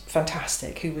was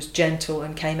fantastic, who was gentle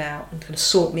and came out and kind of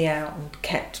sought me out and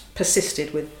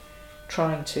persisted with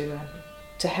trying to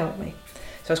help me.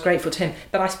 So I was grateful to him.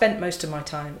 But I spent most of my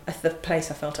time, the place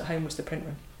I felt at home was the print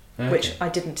room, which I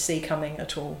didn't see coming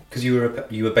at all. Because you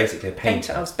were basically a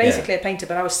painter. I was basically a painter,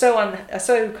 but I was so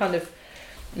kind of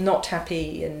not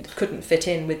happy and couldn't fit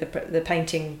in with the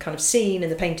painting kind of scene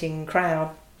and the painting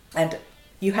crowd. And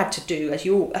you had to do,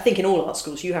 I think in all art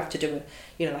schools, you have to do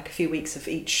like a few weeks of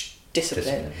each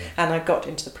discipline. And I got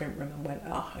into the print room and went,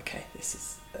 okay,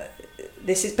 this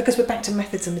is because we're back to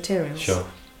methods and materials. Sure.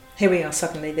 Here we are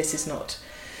suddenly. This is not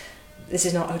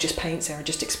just paint, Sarah,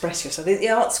 just express yourself. The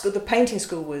art school, the painting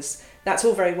school that's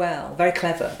all very well, very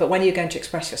clever, but when you're going to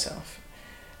express yourself,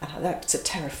 that's a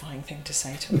terrifying thing to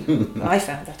say to me. I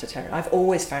found that I've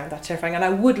always found that terrifying, and I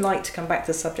would like to come back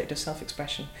to the subject of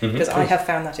self-expression, because I have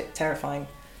found that terrifying.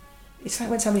 It's like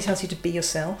when somebody tells you to be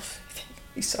yourself,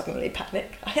 you suddenly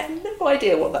panic. I have no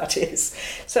idea what that is.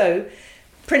 So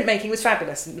printmaking was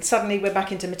fabulous, and suddenly we're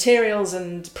back into materials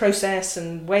and process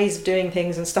and ways of doing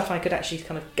things and stuff I could actually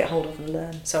kind of get hold of and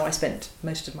learn. So I spent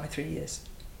most of my 3 years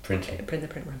printing in the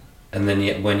print room. And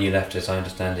then when you left, as I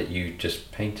understand it, you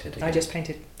just painted again. I just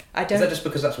painted. Is that just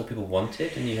because that's what people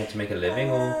wanted and you had to make a living,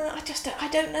 or? I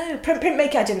don't know.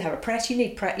 Printmaker, I didn't have a press. You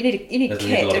need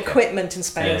kit, equipment, and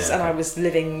space. And I was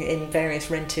living in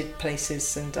various rented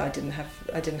places, and I didn't have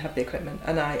the equipment.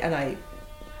 And I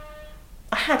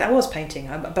was painting,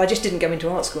 but I just didn't go into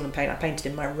art school and paint. I painted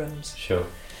in my rooms. Sure.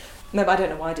 No, but I don't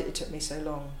know why it took me so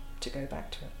long to go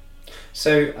back to it.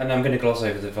 So, and I'm going to gloss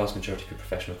over the vast majority of your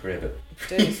professional career, but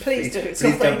please do. It's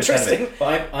not very interesting.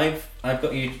 But I've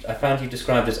got you. I found you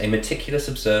described as a meticulous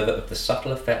observer of the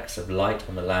subtle effects of light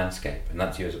on the landscape, and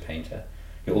that's you as a painter.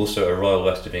 You're also a Royal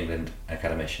West of England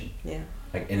academician. Yeah.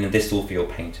 And this is all for your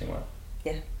painting work.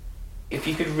 Yeah. If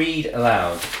you could read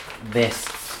aloud this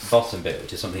bottom bit,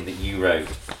 which is something that you wrote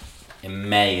in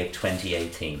May of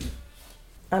 2018.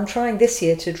 I'm trying this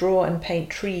year to draw and paint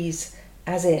trees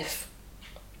as if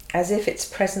its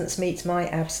presence meets my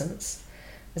absence,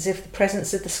 as if the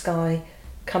presence of the sky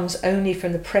comes only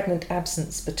from the pregnant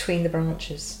absence between the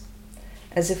branches,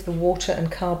 as if the water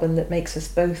and carbon that makes us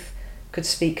both could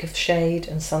speak of shade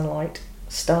and sunlight,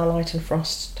 starlight and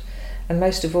frost, and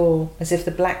most of all, as if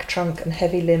the black trunk and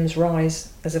heavy limbs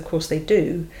rise, as of course they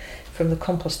do, from the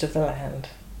compost of the land,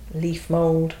 leaf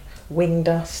mould, wing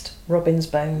dust, robin's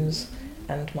bones,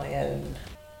 and my own.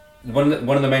 One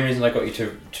of the main reasons I got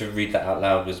you to read that out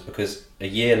loud was because a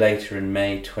year later, in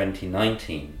May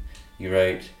 2019, you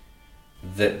wrote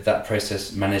that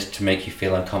process managed to make you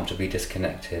feel uncomfortably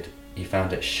disconnected. You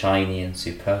found it shiny and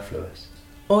superfluous.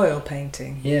 Oil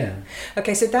painting. Yeah.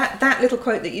 Okay, so that little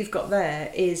quote that you've got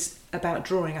there is about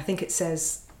drawing. I think it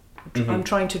says, I'm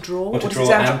trying to draw. Or to draw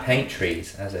and paint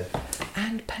trees, as if.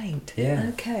 And paint. Yeah.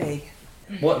 Okay.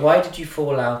 Why did you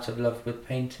fall out of love with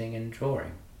painting and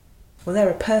drawing? Well, there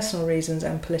are personal reasons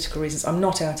and political reasons. I'm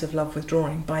not out of love with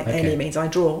drawing by any means. I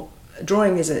draw.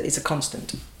 Drawing is a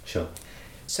constant. Sure.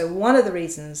 So one of the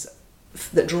reasons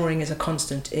that drawing is a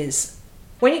constant is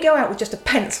when you go out with just a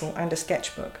pencil and a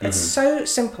sketchbook. It's so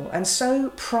simple and so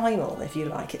primal, if you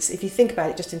like. If you think about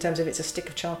it just in terms of it's a stick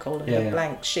of charcoal and a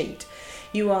blank sheet,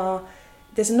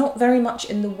 there's not very much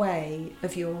in the way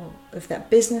of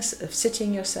that business of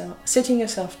sitting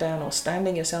yourself down or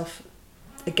standing yourself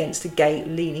against a gate,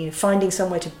 leaning, finding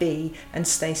somewhere to be and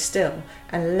stay still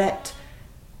and let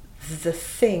the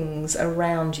things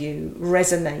around you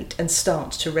resonate and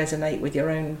start to resonate with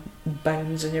your own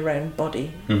bones and your own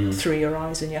body through your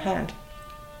eyes and your hand.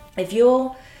 If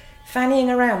you're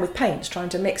fannying around with paints, trying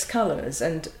to mix colours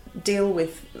and deal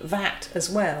with that as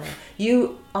well,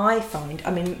 I find,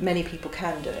 many people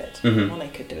can do it. Monet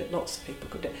could do it, lots of people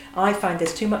could do it. I find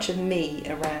there's too much of me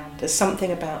around. There's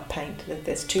something about paint that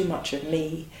there's too much of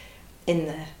me in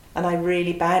there. And I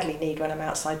really badly need, when I'm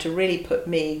outside, to really put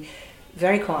me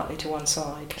very quietly to one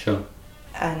side. Sure.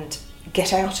 And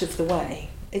get out of the way.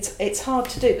 It's hard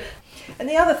to do. And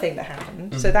the other thing that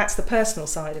happened, so that's the personal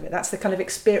side of it, that's the kind of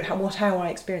experience, how I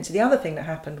experienced it. The other thing that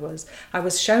happened was I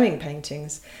was showing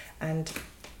paintings and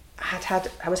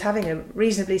I was having a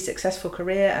reasonably successful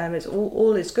career, and it's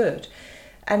all is good.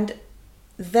 And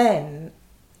then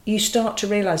you start to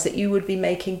realise that you would be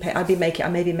making, I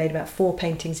maybe made about 4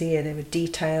 paintings a year. They were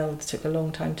detailed, took a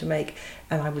long time to make,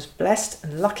 and I was blessed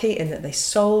and lucky in that they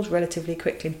sold relatively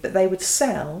quickly, but they would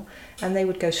sell and they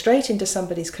would go straight into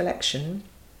somebody's collection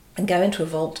and go into a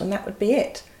vault, and that would be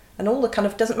it. And all the kind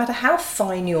of, doesn't matter how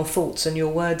fine your thoughts and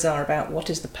your words are about what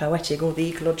is the poetic or the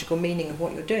ecological meaning of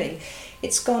what you're doing,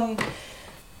 it's gone.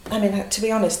 To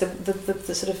be honest,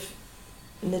 the sort of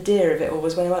nadir of it all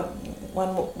was when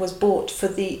one was bought for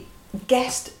the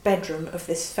guest bedroom of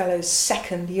this fellow's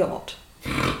second yacht.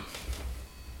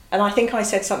 And I think I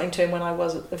said something to him when I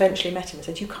eventually met him. I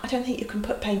said, I don't think you can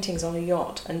put paintings on a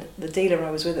yacht. And the dealer I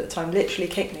was with at the time literally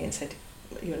kicked me and said,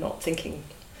 you're not thinking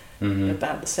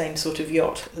about the same sort of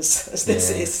yacht as this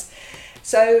is.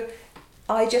 So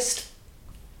I just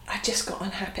got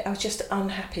unhappy. I was just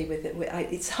unhappy with it.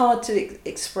 It's hard to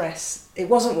express. It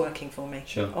wasn't working for me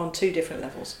on 2 different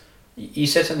levels. You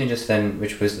said something just then,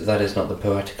 which was that is not the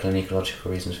poetical and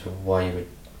ecological reasons for why you were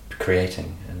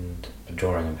creating and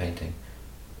drawing and painting.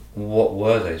 What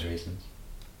were those reasons?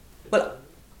 Well,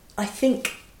 I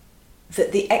think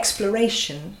that the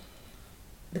exploration,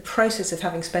 the process of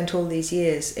having spent all these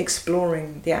years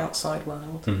exploring the outside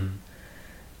world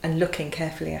and looking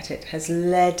carefully at it, has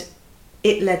led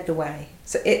the way.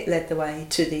 So it led the way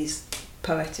to these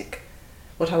poetic,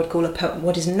 what I would call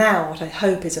what I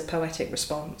hope is a poetic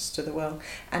response to the world.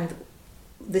 And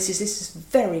this is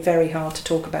very, very hard to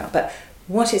talk about, but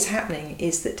what is happening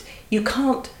is that you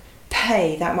can't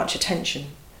pay that much attention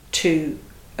to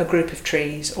a group of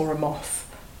trees or a moth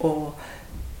or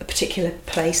a particular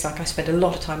place. Like I spent a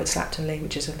lot of time at Slapton Lee,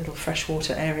 which is a little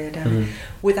freshwater area down there,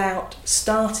 without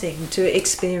starting to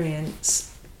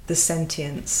experience the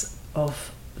sentience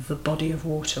of the body of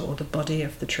water or the body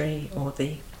of the tree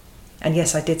and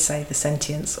yes, I did say the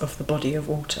sentience of the body of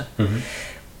water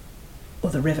or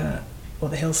the river or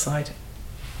the hillside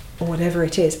or whatever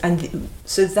it is. And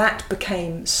so that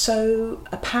became so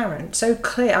apparent, so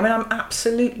clear. I'm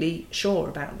absolutely sure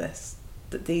about this,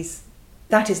 that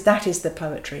that is the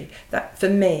poetry. That for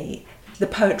me, the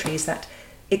poetry is that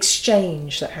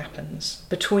exchange that happens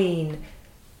between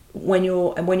when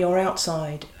you're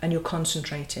outside and you're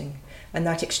concentrating, and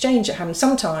that exchange that happens.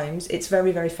 Sometimes it's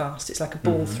very, very fast. It's like a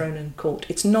ball thrown and caught.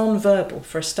 It's non-verbal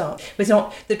for a start. It's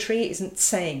not, the tree isn't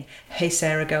saying, "Hey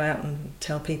Sarah, go out and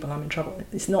tell people I'm in trouble."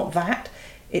 It's not that.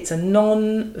 It's a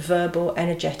non-verbal,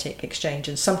 energetic exchange,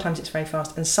 and sometimes it's very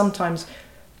fast, and sometimes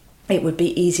it would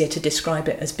be easier to describe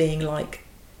it as being like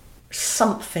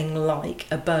something like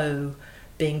a bow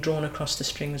being drawn across the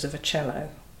strings of a cello.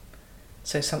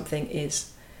 So something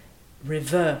is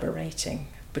reverberating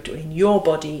between your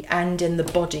body and in the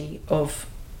body of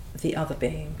the other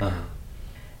being.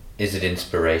 Is it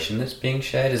inspiration that's being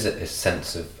shared? Is it a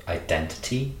sense of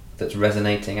identity that's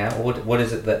resonating out? Or what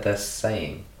is it that they're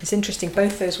saying? It's interesting,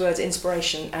 both those words,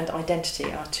 inspiration and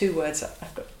identity, are 2 words that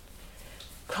I've got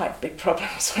quite big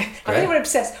problems with. I think we're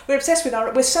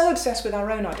so obsessed with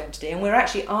our own identity, and we're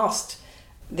actually asked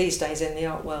these days in the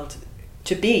art world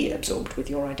to be absorbed with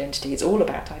your identity. It's all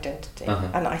about identity.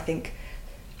 And I think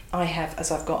I have,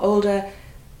 as I've got older,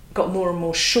 got more and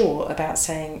more sure about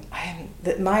saying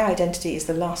that my identity is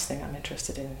the last thing I'm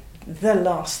interested in. The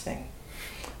last thing.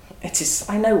 It is.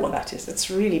 I know what that is.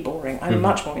 It's really boring. I'm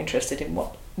much more interested in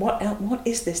what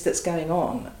is this that's going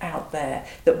on out there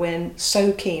that we're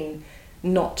so keen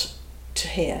not to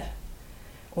hear,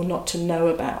 or not to know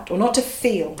about, or not to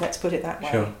feel. Let's put it that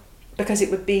way. Sure. Because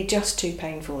it would be just too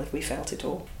painful if we felt it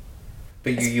all.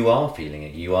 But you are feeling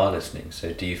it, you are listening,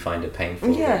 so do you find it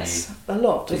painful? Yes, a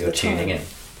lot of the time. You're tuning in?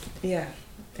 Yeah,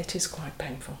 it is quite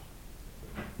painful.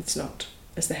 It's not,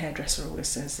 as the hairdresser always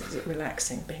says, is it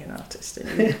relaxing being an artist?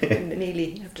 And you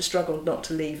nearly have to struggle not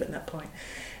to leave at that point.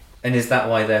 And is that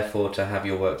why, therefore, to have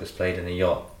your work displayed in a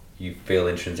yacht, you feel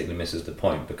intrinsically misses the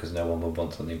point, because no one would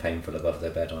want something painful above their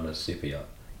bed on a super yacht?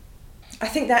 I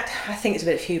think it's a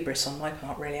bit of hubris on my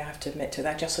part, really. I have to admit to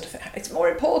that. Just sort of, it's more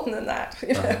important than that.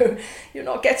 You know, you're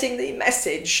not getting the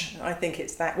message. I think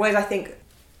it's that. Whereas I think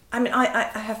I mean, I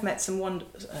have met some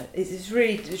wonders. It's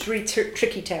really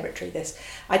tricky territory. This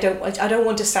I don't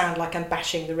want to sound like I'm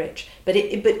bashing the rich, but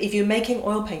if you're making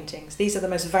oil paintings, these are the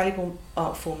most valuable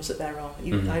art forms that there are.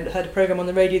 I heard a program on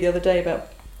the radio the other day about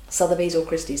Sotheby's or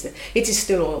Christie's. It is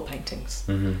still oil paintings,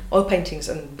 oil paintings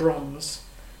and bronze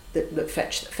that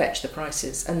fetch the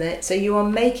prices, and so you are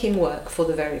making work for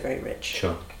the very, very rich.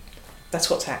 Sure, that's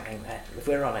what's happening there, if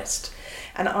we're honest.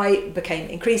 And I became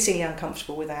increasingly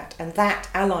uncomfortable with that, and that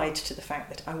allied to the fact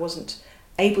that I wasn't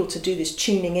able to do this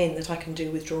tuning in that I can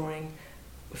do with drawing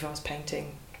if I was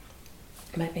painting,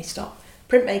 made me stop.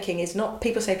 Printmaking is not,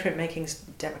 people say printmaking is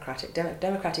democratic.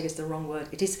 Democratic is the wrong word.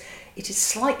 It is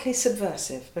slightly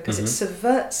subversive, because it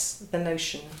subverts the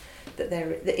notion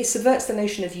it subverts the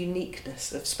notion of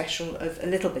uniqueness, of special, of a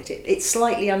little bit. It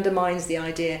slightly undermines the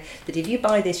idea that if you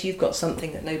buy this, you've got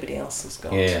something that nobody else has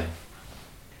got. Yeah.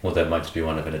 Well, there might just be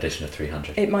one of an edition of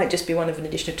 300. It might just be one of an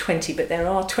edition of 20, but there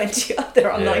are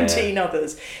 19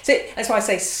 others. So that's why I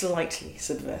say slightly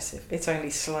subversive. It's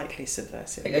only slightly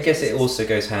subversive. I guess it also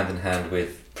goes hand in hand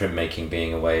with printmaking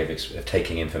being a way of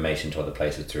taking information to other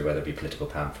places through, whether it be political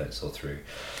pamphlets or through,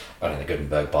 I don't know, the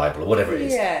Gutenberg Bible or whatever it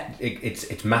is. Yeah.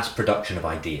 It's mass production of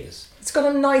ideas. It's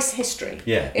got a nice history.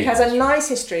 Yeah. It has a nice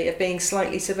history of being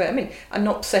slightly subversive. I mean, I'm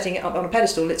not setting it up on a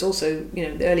pedestal. It's also,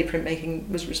 the early printmaking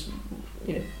was...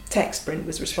 text print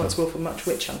was responsible for much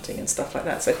witch hunting and stuff like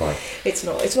that. So it's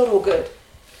not all good.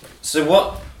 So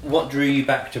what drew you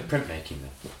back to printmaking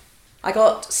then? I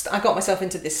got myself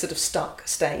into this sort of stuck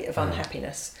state of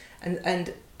unhappiness,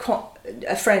 and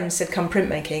a friend said come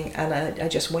printmaking, and I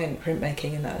just went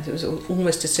printmaking, and it was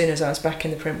almost as soon as I was back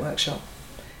in the print workshop.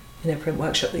 Print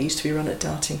workshop that used to be run at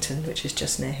Dartington, which is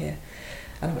just near here,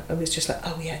 and I was just like,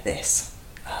 oh yeah, this.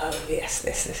 Oh yes,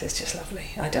 this is just lovely.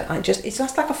 It's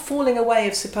just like a falling away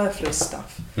of superfluous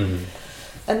stuff. Mm-hmm.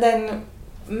 And then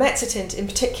Mezzotint in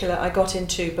particular I got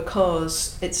into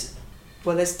because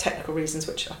there's technical reasons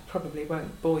which I probably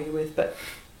won't bore you with, but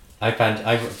I found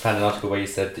an article where you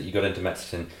said that you got into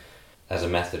Mezzotint as a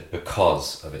method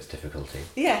because of its difficulty.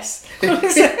 Yes.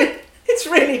 It's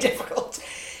really difficult.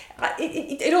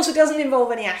 It also doesn't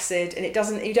involve any acid, and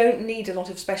you don't need a lot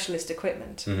of specialist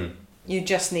equipment. Mm-hmm. You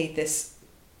just need this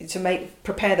to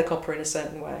prepare the copper in a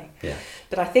certain way. Yeah.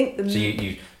 But I think so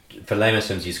you for layman's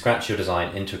terms, you scratch your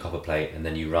design into a copper plate, and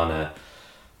then you run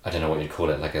I don't know what you'd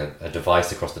call it, like a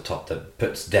device across the top that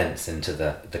puts dents into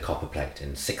the copper plate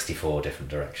in 64 different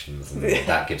directions, and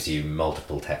that gives you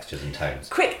multiple textures and tones.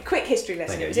 Quick history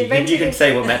lesson. You can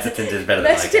say what Mezzotint is better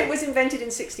than I can. Mezzotint was invented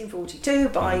in 1642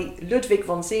 by Ludwig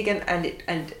von Siegen,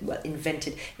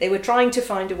 invented. They were trying to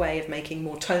find a way of making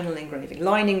more tonal engraving.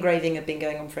 Line engraving had been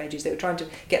going on for ages. They were trying to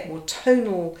get more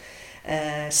tonal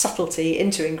subtlety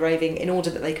into engraving in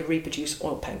order that they could reproduce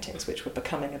oil paintings, which were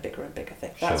becoming a bigger and bigger thing.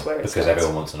 That's where it because starts.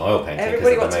 Everyone wants an oil painting because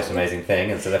it's the most amazing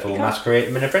thing, and so therefore we'll mass create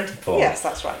them in a printed form. Yes,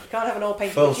 that's right. You can't have an oil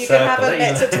painting, but you can have a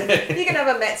Mezzotint. You can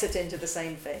have a Mezzotint of the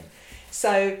same thing.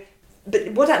 So,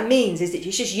 but what that means is that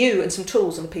it's just you and some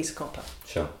tools and a piece of copper.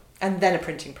 Sure. And then a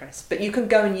printing press. But you can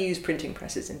go and use printing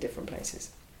presses in different places.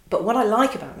 But what I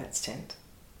like about Mezzotint,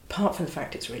 apart from the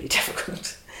fact it's really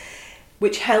difficult,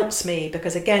 which helps me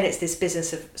because, again, it's this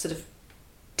business of sort of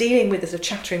dealing with the sort of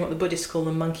chattering, what the Buddhists call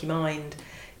the monkey mind,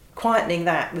 quietening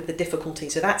that with the difficulty.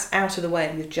 So that's out of the way,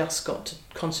 and you've just got to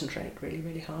concentrate really,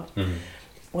 really hard. Mm-hmm.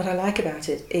 What I like about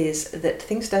it is that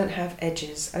things don't have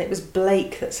edges. And it was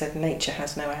Blake that said nature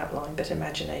has no outline, but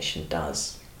imagination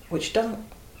does, which doesn't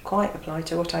quite apply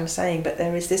to what I'm saying. But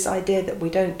there is this idea that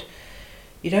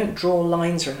you don't draw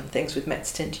lines around things with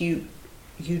Mezzotint.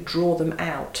 You draw them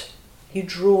out. You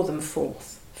draw them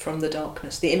forth from the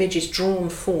darkness. The image is drawn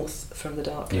forth from the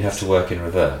darkness. You have to work in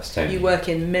reverse, don't you? You work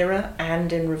in mirror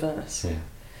and in reverse. Yeah.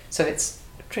 So it's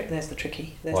there's the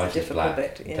tricky, there's White the difficult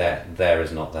bit. Yeah. There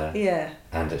is not there. Yeah.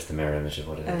 And it's the mirror image of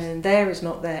what it is. And there is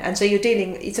not there. And so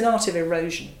it's an art of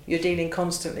erosion. You're dealing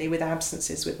constantly with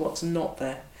absences, with what's not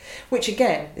there. Which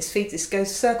again,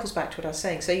 circles back to what I was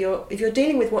saying. So if you're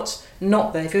dealing with what's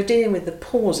not there, if you're dealing with the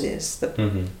pauses,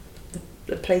 the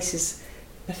places.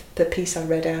 The piece I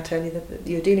read out earlier,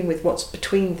 you're dealing with what's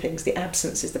between things, the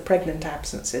absences, the pregnant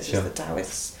absences, sure, as the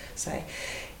Taoists say,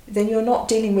 then you're not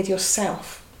dealing with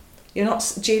yourself. You're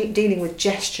not dealing with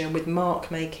gesture and with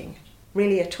mark making,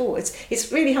 really at all.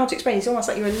 It's really hard to explain. It's almost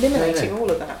like you're eliminating all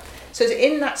of that. So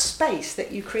in that space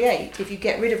that you create, if you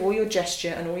get rid of all your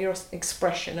gesture and all your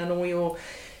expression and all your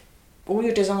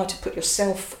desire to put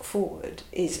yourself forward,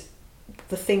 is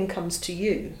the thing comes to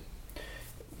you.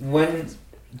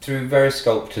 Through various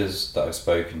sculptors that I've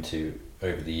spoken to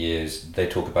over the years, they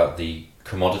talk about the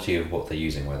commodity of what they're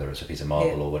using, whether it's a piece of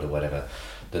marble or whatever,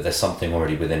 that there's something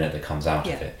already within it that comes out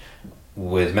of it.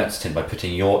 with Mezzotint, by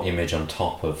putting your image on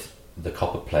top of the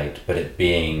copper plate, but it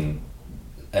being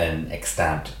an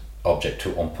extant object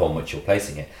upon which you're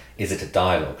placing it, is it a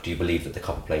dialogue? Do you believe that the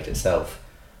copper plate itself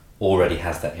already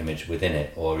has that image within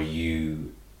it, or are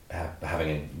you having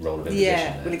a role of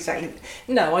imposition there? Well, exactly.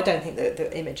 No, I don't think that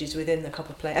the image is within the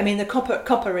copper plate. I mean, the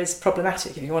copper is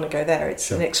problematic if you want to go there.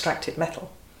 It's an extracted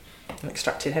metal, an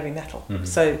extracted heavy metal. Mm-hmm.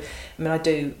 So, I mean, I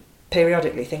do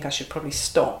periodically think I should probably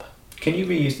stop. Can you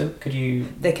reuse them? Could you?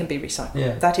 They can be recycled.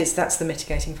 Yeah. That's the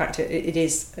mitigating factor.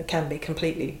 It can be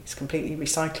completely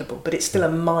recyclable, but it's still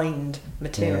a mined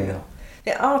material.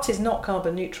 Yeah. Art is not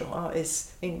carbon neutral. Art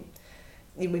is, I mean,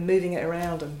 we're moving it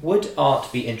around. And would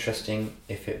art be interesting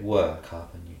if it were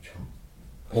carbon neutral,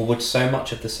 or would so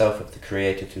much of the self of the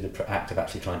creator through the act of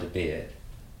actually trying to be it?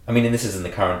 I mean, and this is in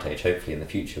the current age. Hopefully, in the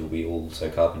future, we'll be all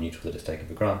so carbon neutral that it's taken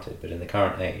for granted. But in the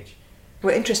current age.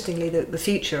 Well, interestingly, the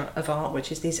future of art,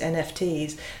 which is these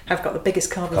NFTs, have got the biggest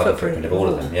carbon footprint of all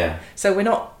of them, yeah. So we're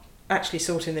not actually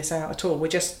sorting this out at all.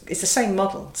 It's the same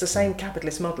model. It's the same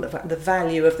capitalist model of the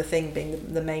value of the thing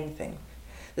being the main thing.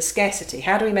 The scarcity.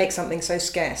 How do we make something so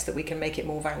scarce that we can make it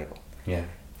more valuable? Yeah.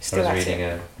 I was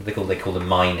reading they call them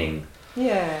mining.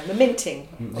 Yeah, the minting.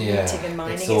 Minting and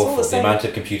mining. It's awful. All the amount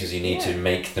of computers you need to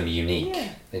make them unique.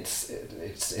 Yeah. It's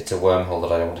a wormhole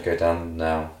that I don't want to go down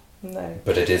now. No.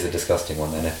 But it is a disgusting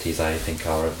one. NFTs, I think,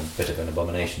 are a bit of an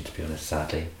abomination, to be honest,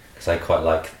 sadly. Because I quite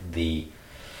like the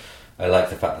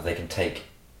fact that they can take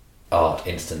art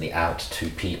instantly out to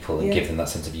people and give them that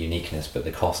sense of uniqueness, but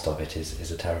the cost of it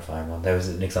is a terrifying one. There was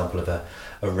an example of a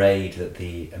raid that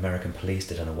the American police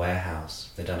did on a warehouse.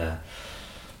 They'd done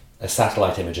a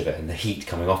satellite image of it, and the heat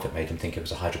coming off it made them think it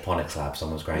was a hydroponics lab,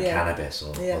 someone was growing cannabis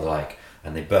or the like.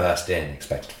 And they burst in,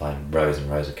 expected to find rows and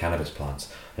rows of cannabis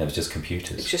plants, and it was just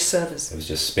computers. It's just servers. It was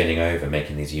just spinning over,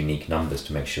 making these unique numbers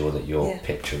to make sure that your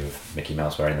picture of Mickey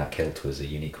Mouse wearing that kilt was a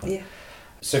unique one. Yeah.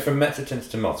 So from Mezzotints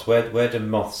to moths, where do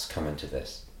moths come into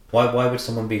this? Why would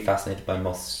someone be fascinated by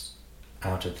moths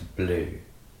out of the blue,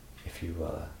 if you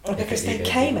will? Because they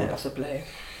came out of the blue.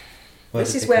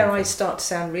 This is where I start to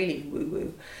sound really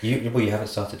woo-woo. You haven't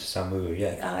started to sound woo-woo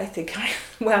yet. I think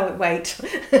wait.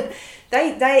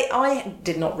 I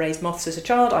did not raise moths as a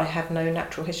child. I have no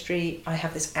natural history. I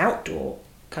have this outdoor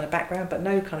kind of background, but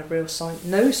no kind of real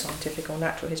no scientific or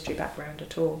natural history background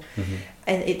at all. Mm-hmm.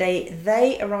 And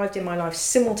they arrived in my life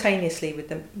simultaneously with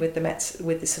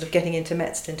the sort of getting into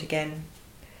Mezzotint again.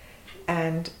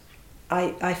 And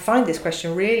I find this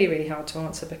question really, really hard to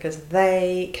answer because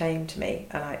they came to me,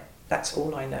 and that's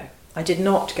all I know. I did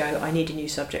not go, I need a new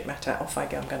subject matter, off I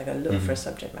go, I'm going to go look for a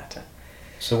subject matter.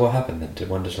 So what happened then? Did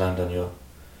one just land on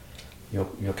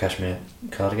your cashmere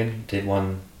cardigan? Did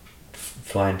one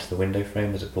fly into the window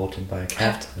frame? Was it brought in by a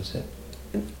cat? Was it?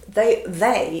 They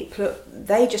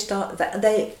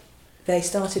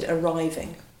started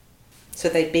arriving. So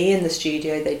they'd be in the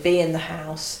studio, they'd be in the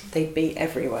house, they'd be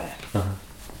everywhere. Uh-huh.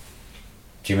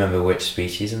 Do you remember which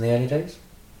species in the early days?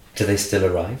 Do they still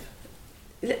arrive?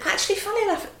 Actually, funny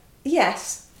enough,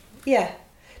 yes, yeah,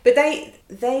 but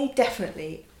they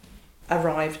definitely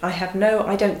arrived.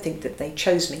 I don't think that they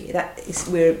chose me. That is,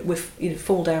 we're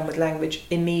fall down with language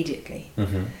immediately.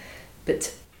 Mm-hmm.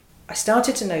 But I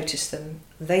started to notice them.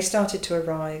 They started to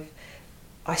arrive.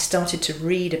 I started to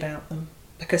read about them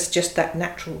because just that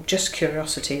natural, just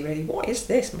curiosity, really. What is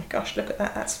this? My gosh, look at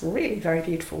that. That's really very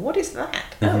beautiful. What is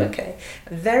that? Mm-hmm. Oh, okay.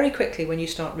 Very quickly, when you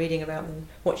start reading about them,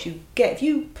 what you get, if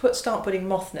you start putting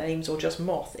moth names or just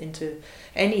moth into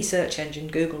any search engine,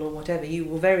 Google or whatever, you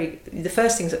will the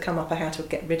first things that come up are how to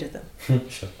get rid of them.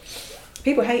 Sure.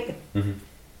 People hate them. Mm-hmm.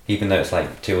 Even though it's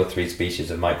like 2 or 3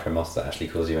 species of micro moths that actually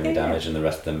cause you any damage, and the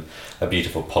rest of them are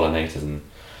beautiful pollinators and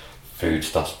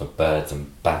foodstuffs for birds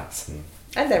and bats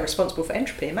and they're responsible for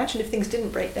entropy. Imagine if things didn't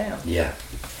break down. Yeah.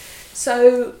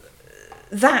 So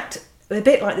that, a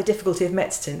bit like the difficulty of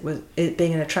Mezzotint was it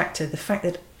being an attractor, the fact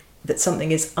that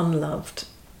something is unloved,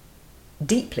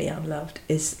 deeply unloved,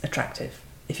 is attractive.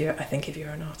 If you're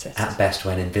an artist. At best,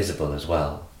 when invisible as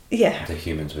well. Yeah. The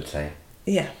humans would say.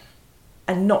 Yeah.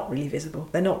 And not really visible.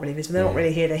 They're not really visible. They're not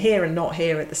really here. They're here and not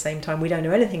here at the same time. We don't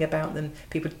know anything about them.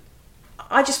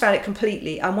 I just found it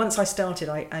completely. And once I started,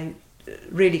 I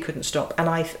really couldn't stop, and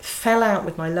I fell out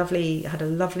with had a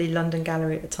lovely London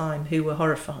gallery at the time who were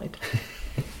horrified.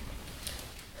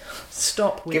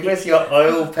 Stop with give us your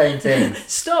oil painting.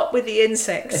 Stop with the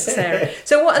insects, Sarah.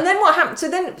 So what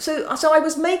happened? So I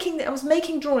was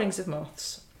making drawings of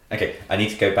moths. Okay, I need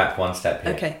to go back one step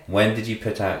here. Okay. When did you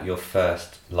put out your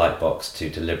first light box to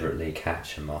deliberately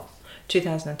catch a moth?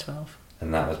 2012.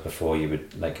 And that was before you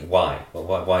would, like, why? Well,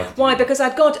 why? Why? Because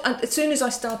as soon as I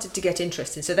started to get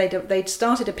interested, so they'd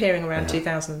started appearing around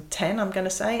 2010, I'm going to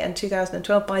say, and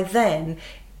 2012. By then,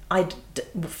 I'd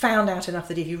found out enough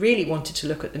that if you really wanted to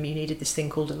look at them, you needed this thing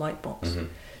called a light box. Mm-hmm.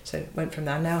 So it went from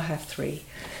there. Now I have 3.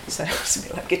 So it's a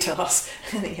bit like guitars.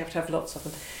 I think you have to have lots of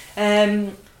them.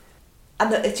 And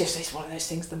it's one of those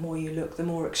things, the more you look, the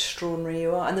more extraordinary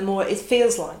you are. And the more it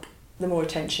feels like, the more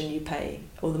attention you pay,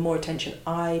 or the more attention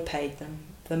I paid them,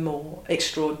 the more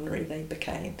extraordinary they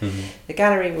became. Mm-hmm. The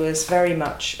gallery was very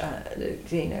much,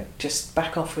 just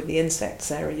back off with the insects,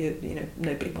 Sarah.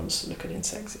 Nobody wants to look at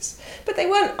insects. But they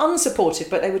weren't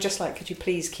unsupportive, but they were just like, could you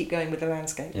please keep going with the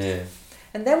landscapes? Yeah.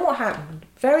 And then what happened,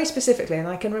 very specifically, and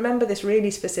I can remember this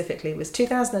really specifically, was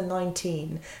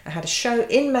 2019. I had a show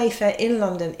in Mayfair in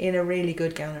London in a really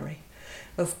good gallery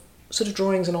of sort of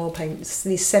drawings and oil paint,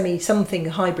 these something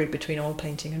hybrid between oil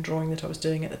painting and drawing that I was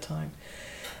doing at the time.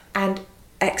 And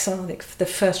Exile, the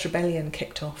first rebellion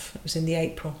kicked off. It was in the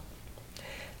April.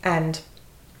 And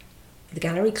the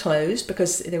gallery closed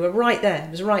because they were right there.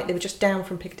 They were just down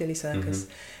from Piccadilly Circus.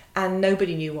 Mm-hmm. And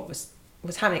nobody knew what was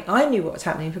happening. I knew what was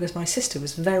happening because my sister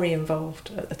was very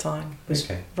involved at the time.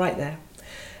 Was right there.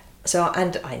 So,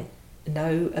 and I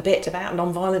know a bit about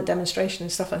non-violent demonstration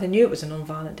and stuff. I knew it was a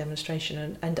non-violent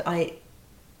demonstration, and I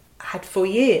had for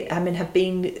years, have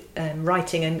been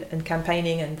writing and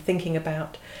campaigning and thinking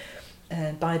about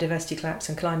biodiversity collapse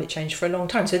and climate change for a long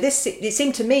time. So it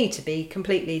seemed to me to be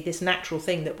completely this natural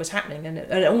thing that was happening,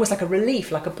 and almost like a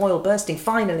relief, like a boil bursting.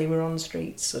 Finally, we're on the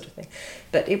streets, sort of thing.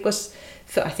 But it was,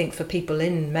 I think, for people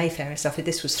in Mayfair and stuff,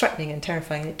 this was threatening and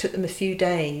terrifying. It took them a few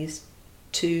days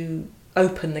to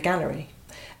open the gallery.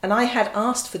 And I had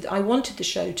asked I wanted the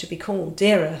show to be called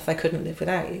Dear Earth, I Couldn't Live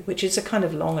Without You, which is a kind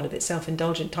of long and a bit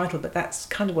self-indulgent title, but that's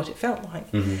kind of what it felt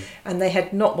like. Mm-hmm. And they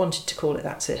had not wanted to call it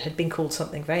that, so it had been called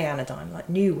something very anodyne, like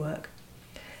New Work.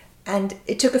 And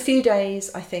it took a few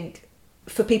days, I think,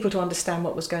 for people to understand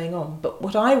what was going on. But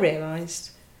what I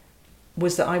realised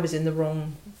was that I was in the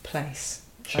wrong place.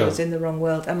 Sure. I was in the wrong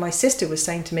world, and my sister was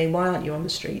saying to me, "Why aren't you on the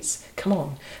streets? Come on!"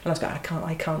 And I was going, "I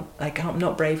can't. I'm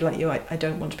not brave like you. I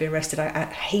don't want to be arrested. I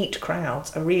hate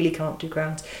crowds. I really can't do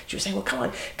crowds." She was saying,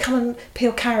 "Well, come and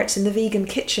peel carrots in the vegan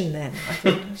kitchen then." I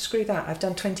thought, screw that. I've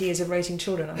done 20 years of raising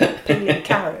children. I'm not peeling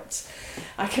carrots.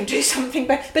 I can do something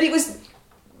better. But it was,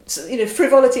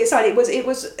 frivolity aside, it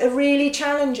was a really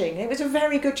challenging. It was a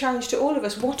very good challenge to all of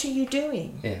us. What are you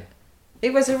doing? Yeah.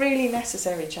 It was a really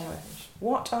necessary challenge.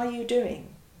 What are you doing?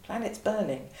 Planet's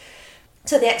burning.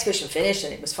 So the exhibition finished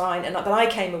and it was fine. But I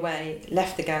came away,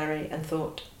 left the gallery, and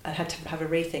thought I had to have a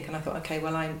rethink. And I thought, okay,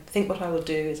 well, I think what I will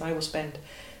do is I will spend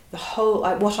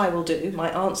what I will do. My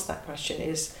answer to that question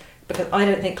is, because I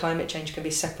don't think climate change can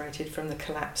be separated from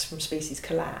species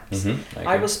collapse. Mm-hmm,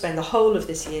 I will spend the whole of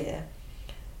this year,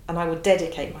 and I will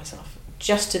dedicate myself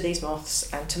just to these moths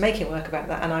and to making work about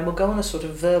that. And I will go on a sort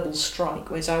of verbal strike,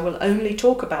 whereas I will only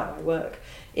talk about my work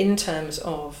in terms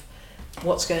of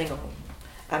what's going on,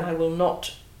 and I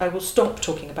will stop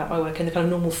talking about my work in the kind of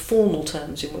normal formal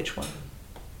terms in which one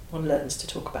learns to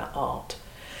talk about art,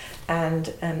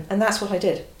 and that's what I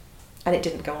did, and it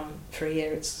didn't go on for a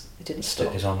year. It didn't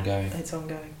stop. It's ongoing. It's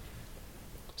ongoing.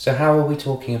 So how are we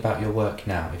talking about your work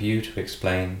now? If you were to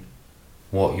explain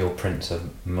what your prints of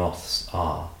moths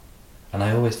are, and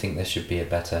I always think there should be a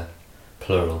better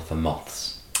plural for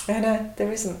moths. No,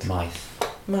 there isn't.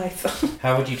 Myth.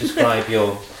 How would you describe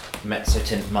your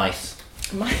mezzotint myth?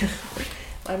 My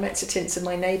mezzotints are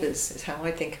my neighbours, is how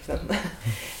I think of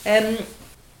them.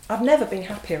 I've never been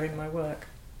happier in my work.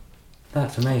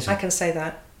 That's amazing. I can say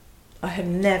that. I have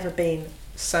never been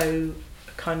so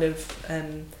kind of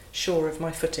sure of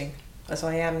my footing as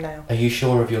I am now. Are you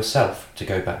sure of yourself, to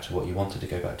go back to what you wanted to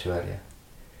go back to earlier?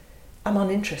 I'm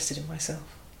uninterested in myself.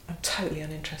 I'm totally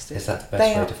uninterested. Is that the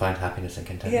best way to find happiness and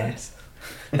contentment? Yes.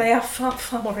 They are far,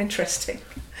 far more interesting.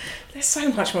 They're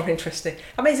so much more interesting.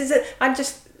 I mean,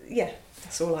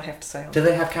 that's all I have to say on Do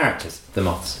they have characters, the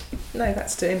moths? No,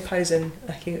 that's to impose an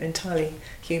entirely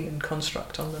human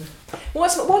construct on them.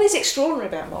 What is extraordinary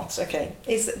about moths,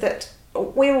 is that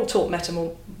we're all taught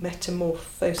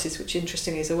metamorphosis, which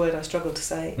interestingly is a word I struggle to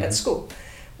say at school.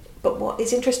 But what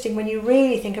is interesting when you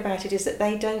really think about it is that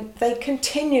they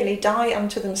continually die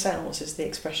unto themselves, is the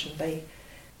expression. They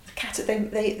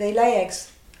lay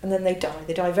eggs and then they die.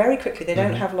 They die very quickly. They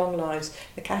don't have long lives.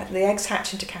 The eggs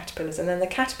hatch into caterpillars, and then the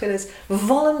caterpillars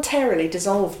voluntarily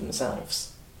dissolve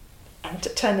themselves and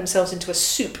turn themselves into a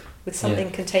soup with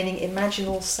something containing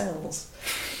imaginal cells.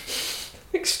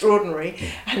 Extraordinary.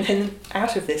 And then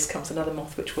out of this comes another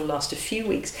moth which will last a few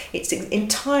weeks. Its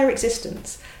entire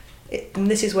existence and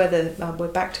this is where we're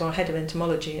back to our head of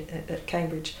entomology at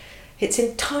Cambridge, its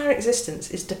entire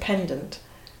existence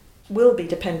will be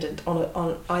dependent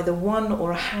on either one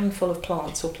or a handful of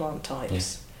plants or plant types.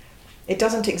 Yes. It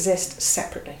doesn't exist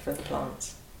separately from the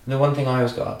plants. The one thing I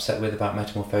always got upset with about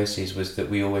metamorphoses was that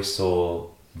we always saw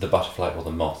the butterfly or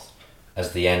the moth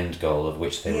as the end goal of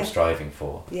which they were striving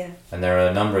for. Yeah. And there are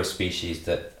a number of species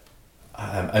that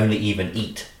only even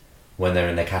eat when they're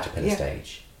in their caterpillar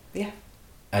stage. Yeah.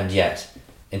 And yet,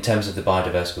 in terms of the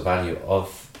biodiversical value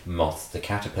of moths, the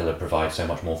caterpillar provides so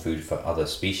much more food for other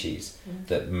species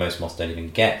that most moths don't even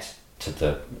get to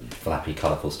the flappy,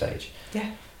 colourful stage.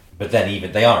 Yeah. But then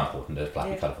even they are important as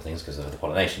flappy, colourful things because of the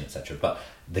pollination, etc. But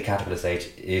the caterpillar stage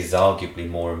is arguably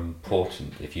more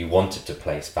important if you wanted to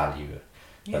place value.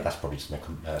 But that's probably just more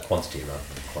quantity rather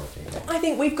than quality. I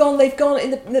think they've gone,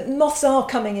 the moths are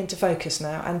coming into focus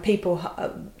now, and people,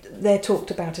 they're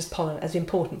talked about as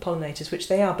important pollinators, which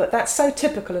they are, but that's so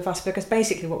typical of us because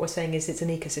basically what we're saying is it's an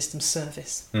ecosystem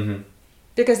service. Mm-hmm.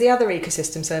 Because the other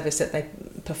ecosystem service that they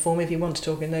perform, if you want to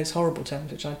talk in those horrible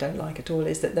terms, which I don't like at all,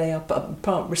 is that they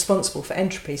are responsible for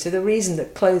entropy. So the reason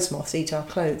that clothes moths eat our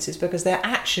clothes is because their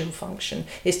actual function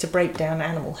is to break down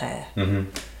animal hair. Mm-hmm.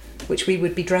 Which we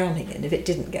would be drowning in if it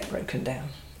didn't get broken down.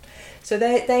 So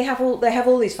they have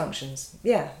all these functions,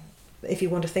 if you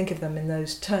want to think of them in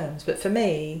those terms. But for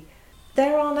me,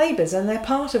 they're our neighbours and they're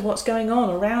part of what's going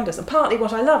on around us. And partly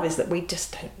what I love is that we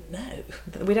just don't know.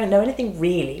 We don't know anything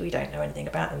really. We don't know anything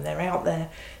about them. They're out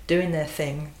there doing their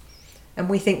thing, and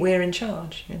we think we're in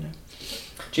charge. Do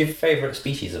you have a favourite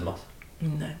species of moth?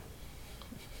 No.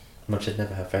 One should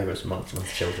never have favourites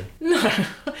amongst children. No,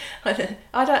 I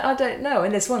don't know.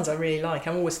 And there's ones I really like.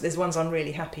 There's ones I'm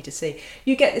really happy to see.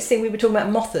 You get this thing, we were talking about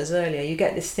mothers earlier. You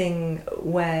get this thing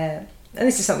where, and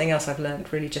this is something else I've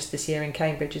learned really just this year in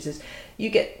Cambridge, is you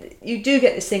do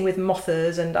get this thing with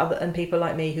mothers and people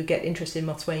like me who get interested in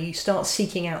moths where you start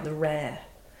seeking out the rare.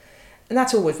 And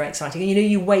that's always very exciting.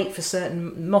 You wait for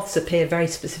certain moths appear very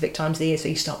specific times of the year, so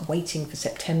you start waiting for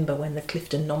September when the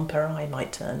Clifton nonpareil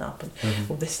might turn up, and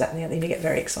all this, that, and the other. You get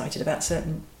very excited about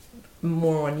certain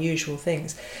more unusual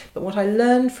things. But what I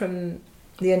learned from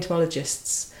the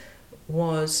entomologists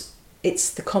was it's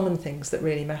the common things that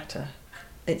really matter.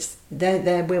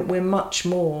 We're much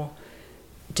more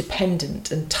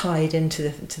dependent and tied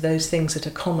into those things that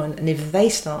are common, and if they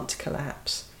start to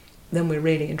collapse, then we're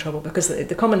really in trouble because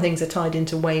the common things are tied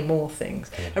into way more things.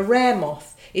 Yeah. A rare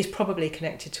moth is probably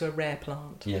connected to a rare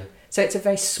plant. Yeah. So it's a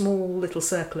very small little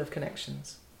circle of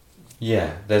connections.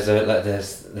 Yeah, there's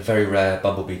a very rare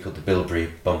bumblebee called the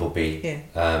bilberry bumblebee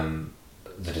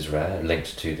that is rare,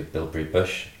 linked to the bilberry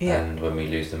bush, and when we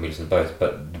lose them both.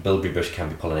 But the bilberry bush can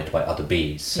be pollinated by other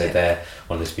bees, so they're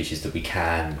one of the species that we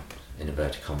can, in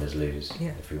inverted commas, lose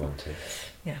if we want to.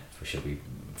 Yeah. Should we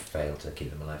fail to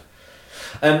keep them alive.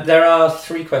 There are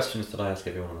 3 questions that I ask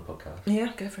everyone on the podcast.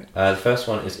 Yeah, go for it. The first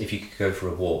one is, if you could go for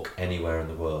a walk anywhere in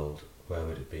the world, where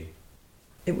would it be?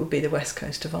 It would be the west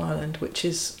coast of Ireland, which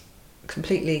is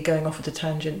completely going off at a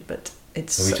tangent, but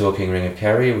it's... Are we talking Ring of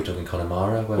Kerry? Are we talking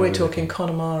Connemara? We're talking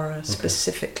Connemara,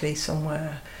 specifically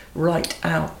somewhere right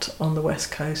out on the west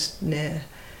coast near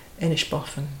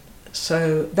Inishbofin.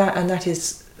 So that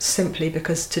is simply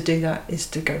because to do that is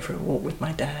to go for a walk with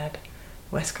my dad,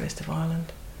 west coast of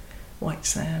Ireland. White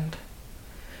sand,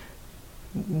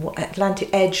 Atlantic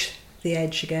edge, the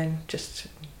edge again, just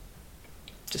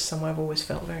somewhere I've always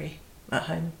felt very at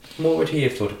home. What would he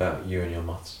have thought about you and your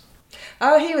moths?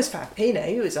 Oh, he was fab. He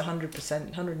was 100%,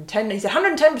 110. He said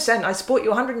 110%. I support you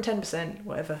 110%.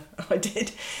 Whatever I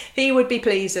did, he would be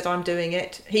pleased that I'm doing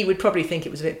it. He would probably think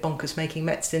it was a bit bonkers making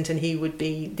met stint, and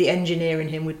the engineer in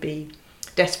him would be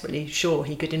desperately sure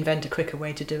he could invent a quicker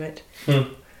way to do it.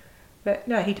 But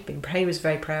no, he was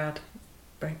very proud.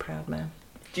 Very proud man.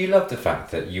 Do you love the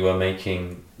fact that you are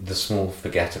making the small,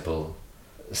 forgettable,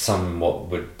 some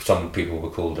people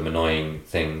would call them annoying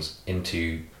things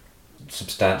into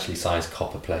substantially sized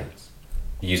copper plates,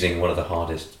 using one of the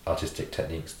hardest artistic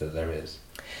techniques that there is?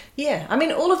 Yeah, I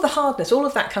mean, all of the hardness, all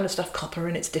of that kind of stuff, copper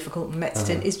and it's difficult and met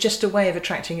stint, is just a way of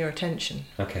attracting your attention.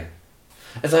 Okay.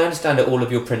 As I understand it, all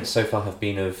of your prints so far have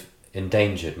been of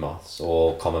endangered moths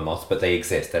or common moths, but they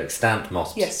exist. They're extant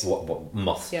moths. Yes. What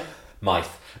moths? Yeah.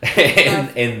 Myth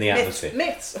in the atmosphere.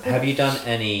 Myths. Have you done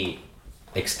any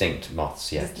extinct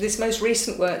moths yet? This most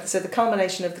recent work, so the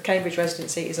culmination of the Cambridge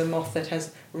residency is a moth that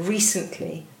has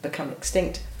recently become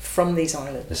extinct from these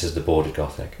islands. This is the bordered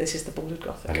Gothic. This is the bordered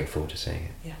Gothic. I look forward to seeing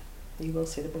it. Yeah, you will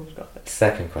see the bordered Gothic.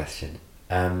 Second question.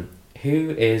 Who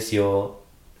is your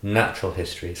natural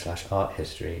history / art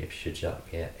history, if you should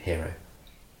be a hero?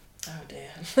 Oh dear.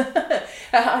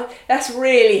 That's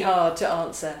really hard to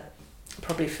answer.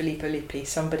 Probably Filippo Lippi,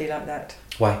 somebody like that.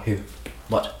 Why? Who?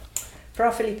 What?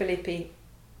 Fra Filippo Lippi,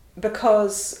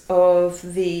 because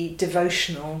of the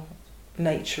devotional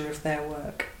nature of their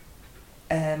work.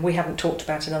 We haven't talked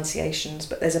about Annunciations,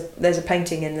 but there's a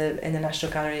painting in the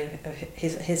National Gallery of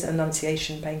his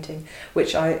Annunciation painting,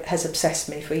 which has obsessed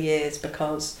me for years,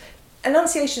 because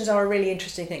Annunciations are a really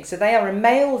interesting thing. So they are a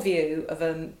male view of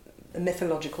a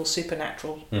mythological,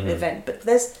 supernatural event, but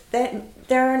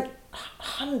there are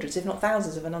hundreds, if not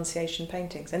thousands, of Annunciation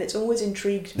paintings, and it's always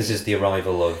intrigued me. This is the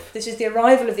arrival of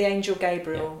the angel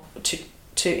Gabriel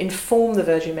to inform the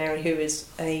Virgin Mary, who is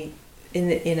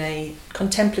in a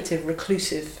contemplative,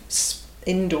 reclusive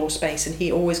indoor space, and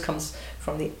he always comes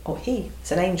from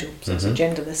it's an angel, so it's a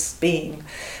genderless being,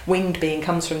 winged being,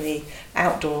 comes from the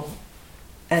outdoor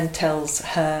and tells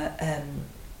her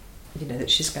that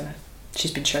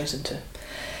she's been chosen to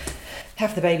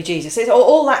have the baby Jesus. It's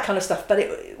all that kind of stuff, but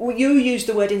you use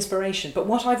the word inspiration. But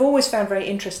what I've always found very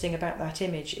interesting about that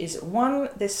image is, one,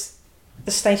 the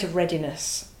state of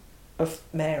readiness of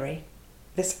Mary,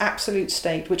 this absolute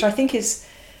state, which I think is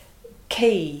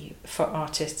key for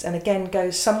artists, and again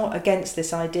goes somewhat against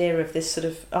this idea of this sort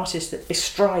of artist that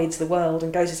bestrides the world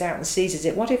and goes out and seizes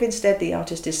it. What if instead the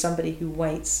artist is somebody who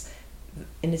waits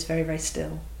and is very, very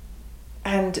still?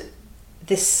 And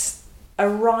this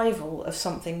arrival of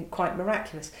something quite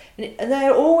miraculous. And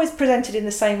they're always presented in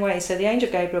the same way. So the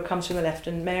angel Gabriel comes from the left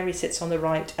and Mary sits on the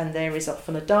right, and there is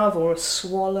often a dove or a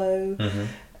swallow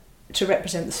to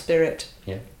represent the Spirit.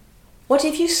 Yeah. What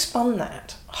if you spun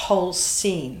that whole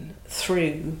scene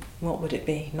through, what would it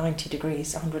be, 90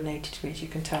 degrees, 180 degrees? You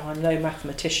can tell I'm no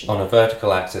mathematician. On a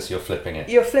vertical axis, you're flipping it.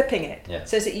 You're flipping it, yeah.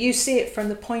 So that you see it from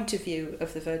the point of view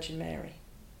of the Virgin Mary.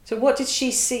 So what did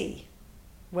she see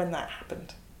when that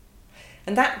happened?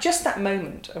 And that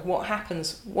moment of what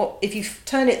happens, if you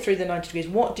turn it through the 90 degrees,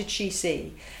 what did she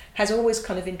see, has always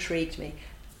kind of intrigued me.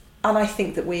 And I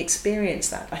think that we experience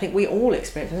that. I think we all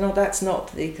experience it. No, that's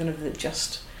not the kind of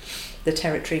just the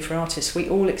territory for artists. We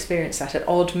all experience that at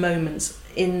odd moments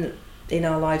in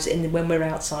our lives. When we're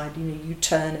outside, you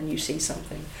turn and you see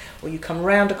something, or you come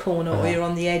round a corner, or you're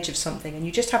on the edge of something, and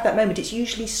you just have that moment. It's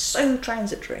usually so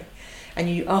transitory, and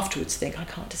you afterwards think, I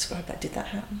can't describe that. Did that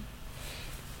happen?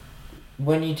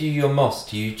 When you do your moths,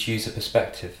 do you choose a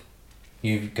perspective?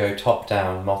 You go top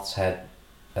down, moth's head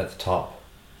at the top,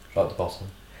 at the bottom.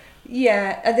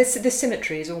 Yeah, and the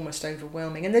symmetry is almost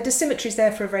overwhelming, and the dissymmetry is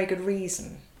there for a very good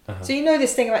reason. So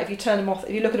this thing about if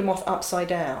you look at a moth upside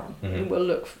down, it will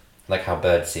look like how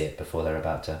birds see it before they're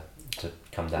about to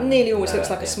come down. Nearly always looks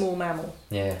like a small mammal.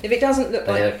 Yeah. If it doesn't look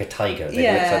like a tiger, they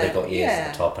look like they've got ears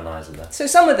at the top and eyes at the. So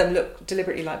some of them look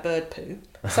deliberately like bird poo.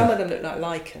 Some of them look like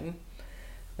lichen.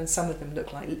 And some of them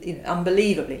look like,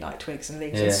 unbelievably like twigs and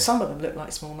leaves. Yeah. And some of them look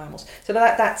like small mammals. So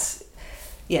that's,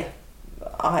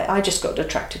 I just got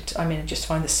attracted. I just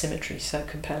find the symmetry so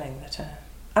compelling that.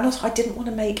 And also, I don't want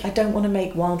to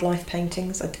make wildlife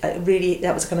paintings.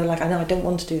 That was kind of like, I don't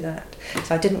want to do that.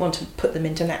 So I didn't want to put them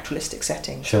into naturalistic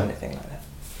settings or anything like that.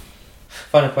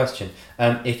 Final question: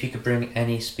 if you could bring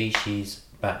any species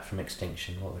back from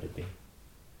extinction, what would it be?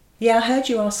 Yeah, I heard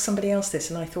you ask somebody else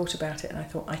this, and I thought about it, and I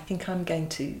thought, I think I'm going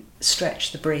to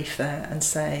stretch the brief there and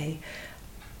say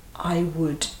I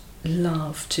would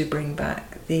love to bring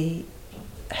back the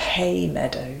hay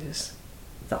meadows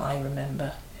that I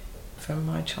remember from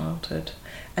my childhood.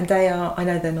 And I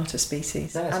know they're not a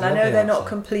species, and I know they're not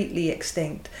completely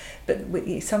extinct, but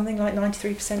something like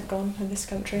 93% gone in this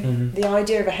country. Mm-hmm. The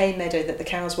idea of a hay meadow that the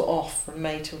cows were off from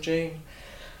May till June.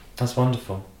 That's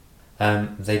wonderful.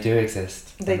 They do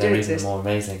exist. They're even more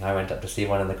amazing. I went up to see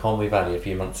one in the Conwy Valley a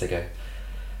few months ago,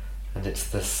 and it's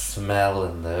the smell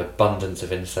and the abundance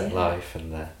of insect life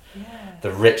and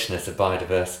the richness of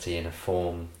biodiversity in a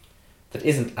form that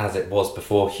isn't as it was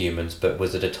before humans, but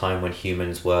was at a time when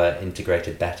humans were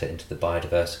integrated better into the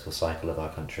biodiversical cycle of our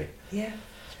country. Yeah.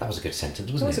 That was a good sentence,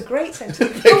 wasn't it? It was a great sentence.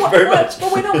 Thank you very much.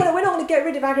 But we're not going to get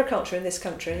rid of agriculture in this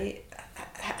country.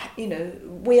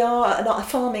 We are a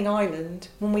farming island.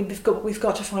 When we've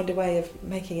got to find a way of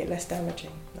making it less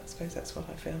damaging. I suppose that's what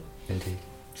I feel. Indeed.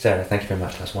 Sarah, thank you very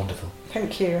much. That's wonderful.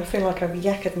 Thank you. I feel like I've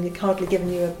yakkered and hardly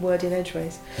given you a word in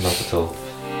edgeways. Not at all.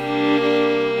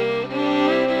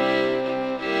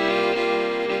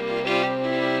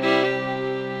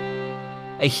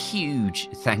 A huge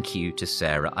thank you to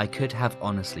Sarah. I could have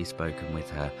honestly spoken with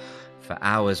her for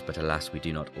hours, but alas, we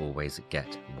do not always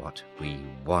get what we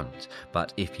want.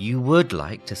 But if you would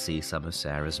like to see some of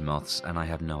Sarah's moths, and I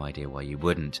have no idea why you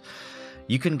wouldn't,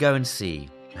 you can go and see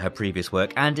her previous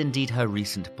work and indeed her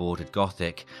recent Bordered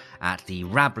Gothic at the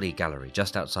Rabley Gallery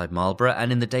just outside Marlborough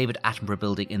and in the David Attenborough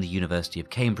Building in the University of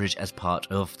Cambridge as part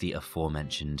of the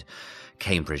aforementioned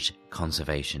Cambridge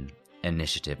Conservation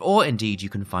Initiative. Or indeed you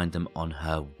can find them on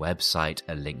her website,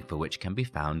 a link for which can be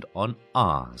found on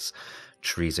ours,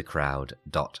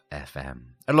 treesacrowd.fm,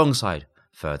 alongside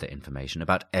further information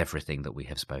about everything that we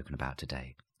have spoken about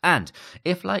today. And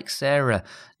if, like Sarah,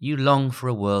 you long for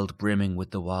a world brimming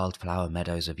with the wildflower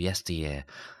meadows of yesteryear,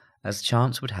 as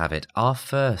chance would have it, our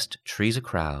first Trees a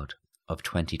Crowd of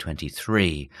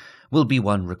 2023 will be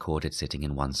one recorded sitting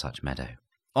in one such meadow.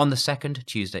 On the second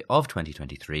Tuesday of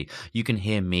 2023, you can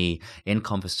hear me in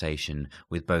conversation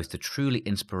with both the truly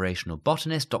inspirational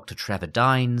botanist, Dr. Trevor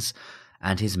Dines,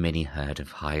 and his mini herd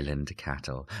of Highland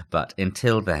cattle. But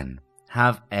until then,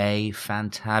 have a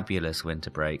fantabulous winter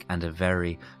break and a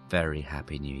very, very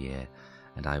happy new year.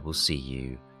 And I will see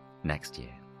you next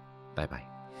year. Bye-bye.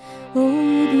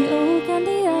 Oh, the oak and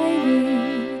the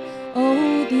ivy.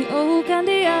 Oh, the oak and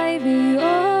the ivy.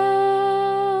 Oh.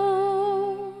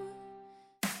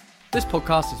 This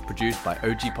podcast is produced by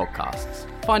OG Podcasts.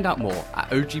 Find out more at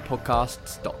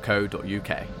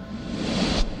ogpodcasts.co.uk.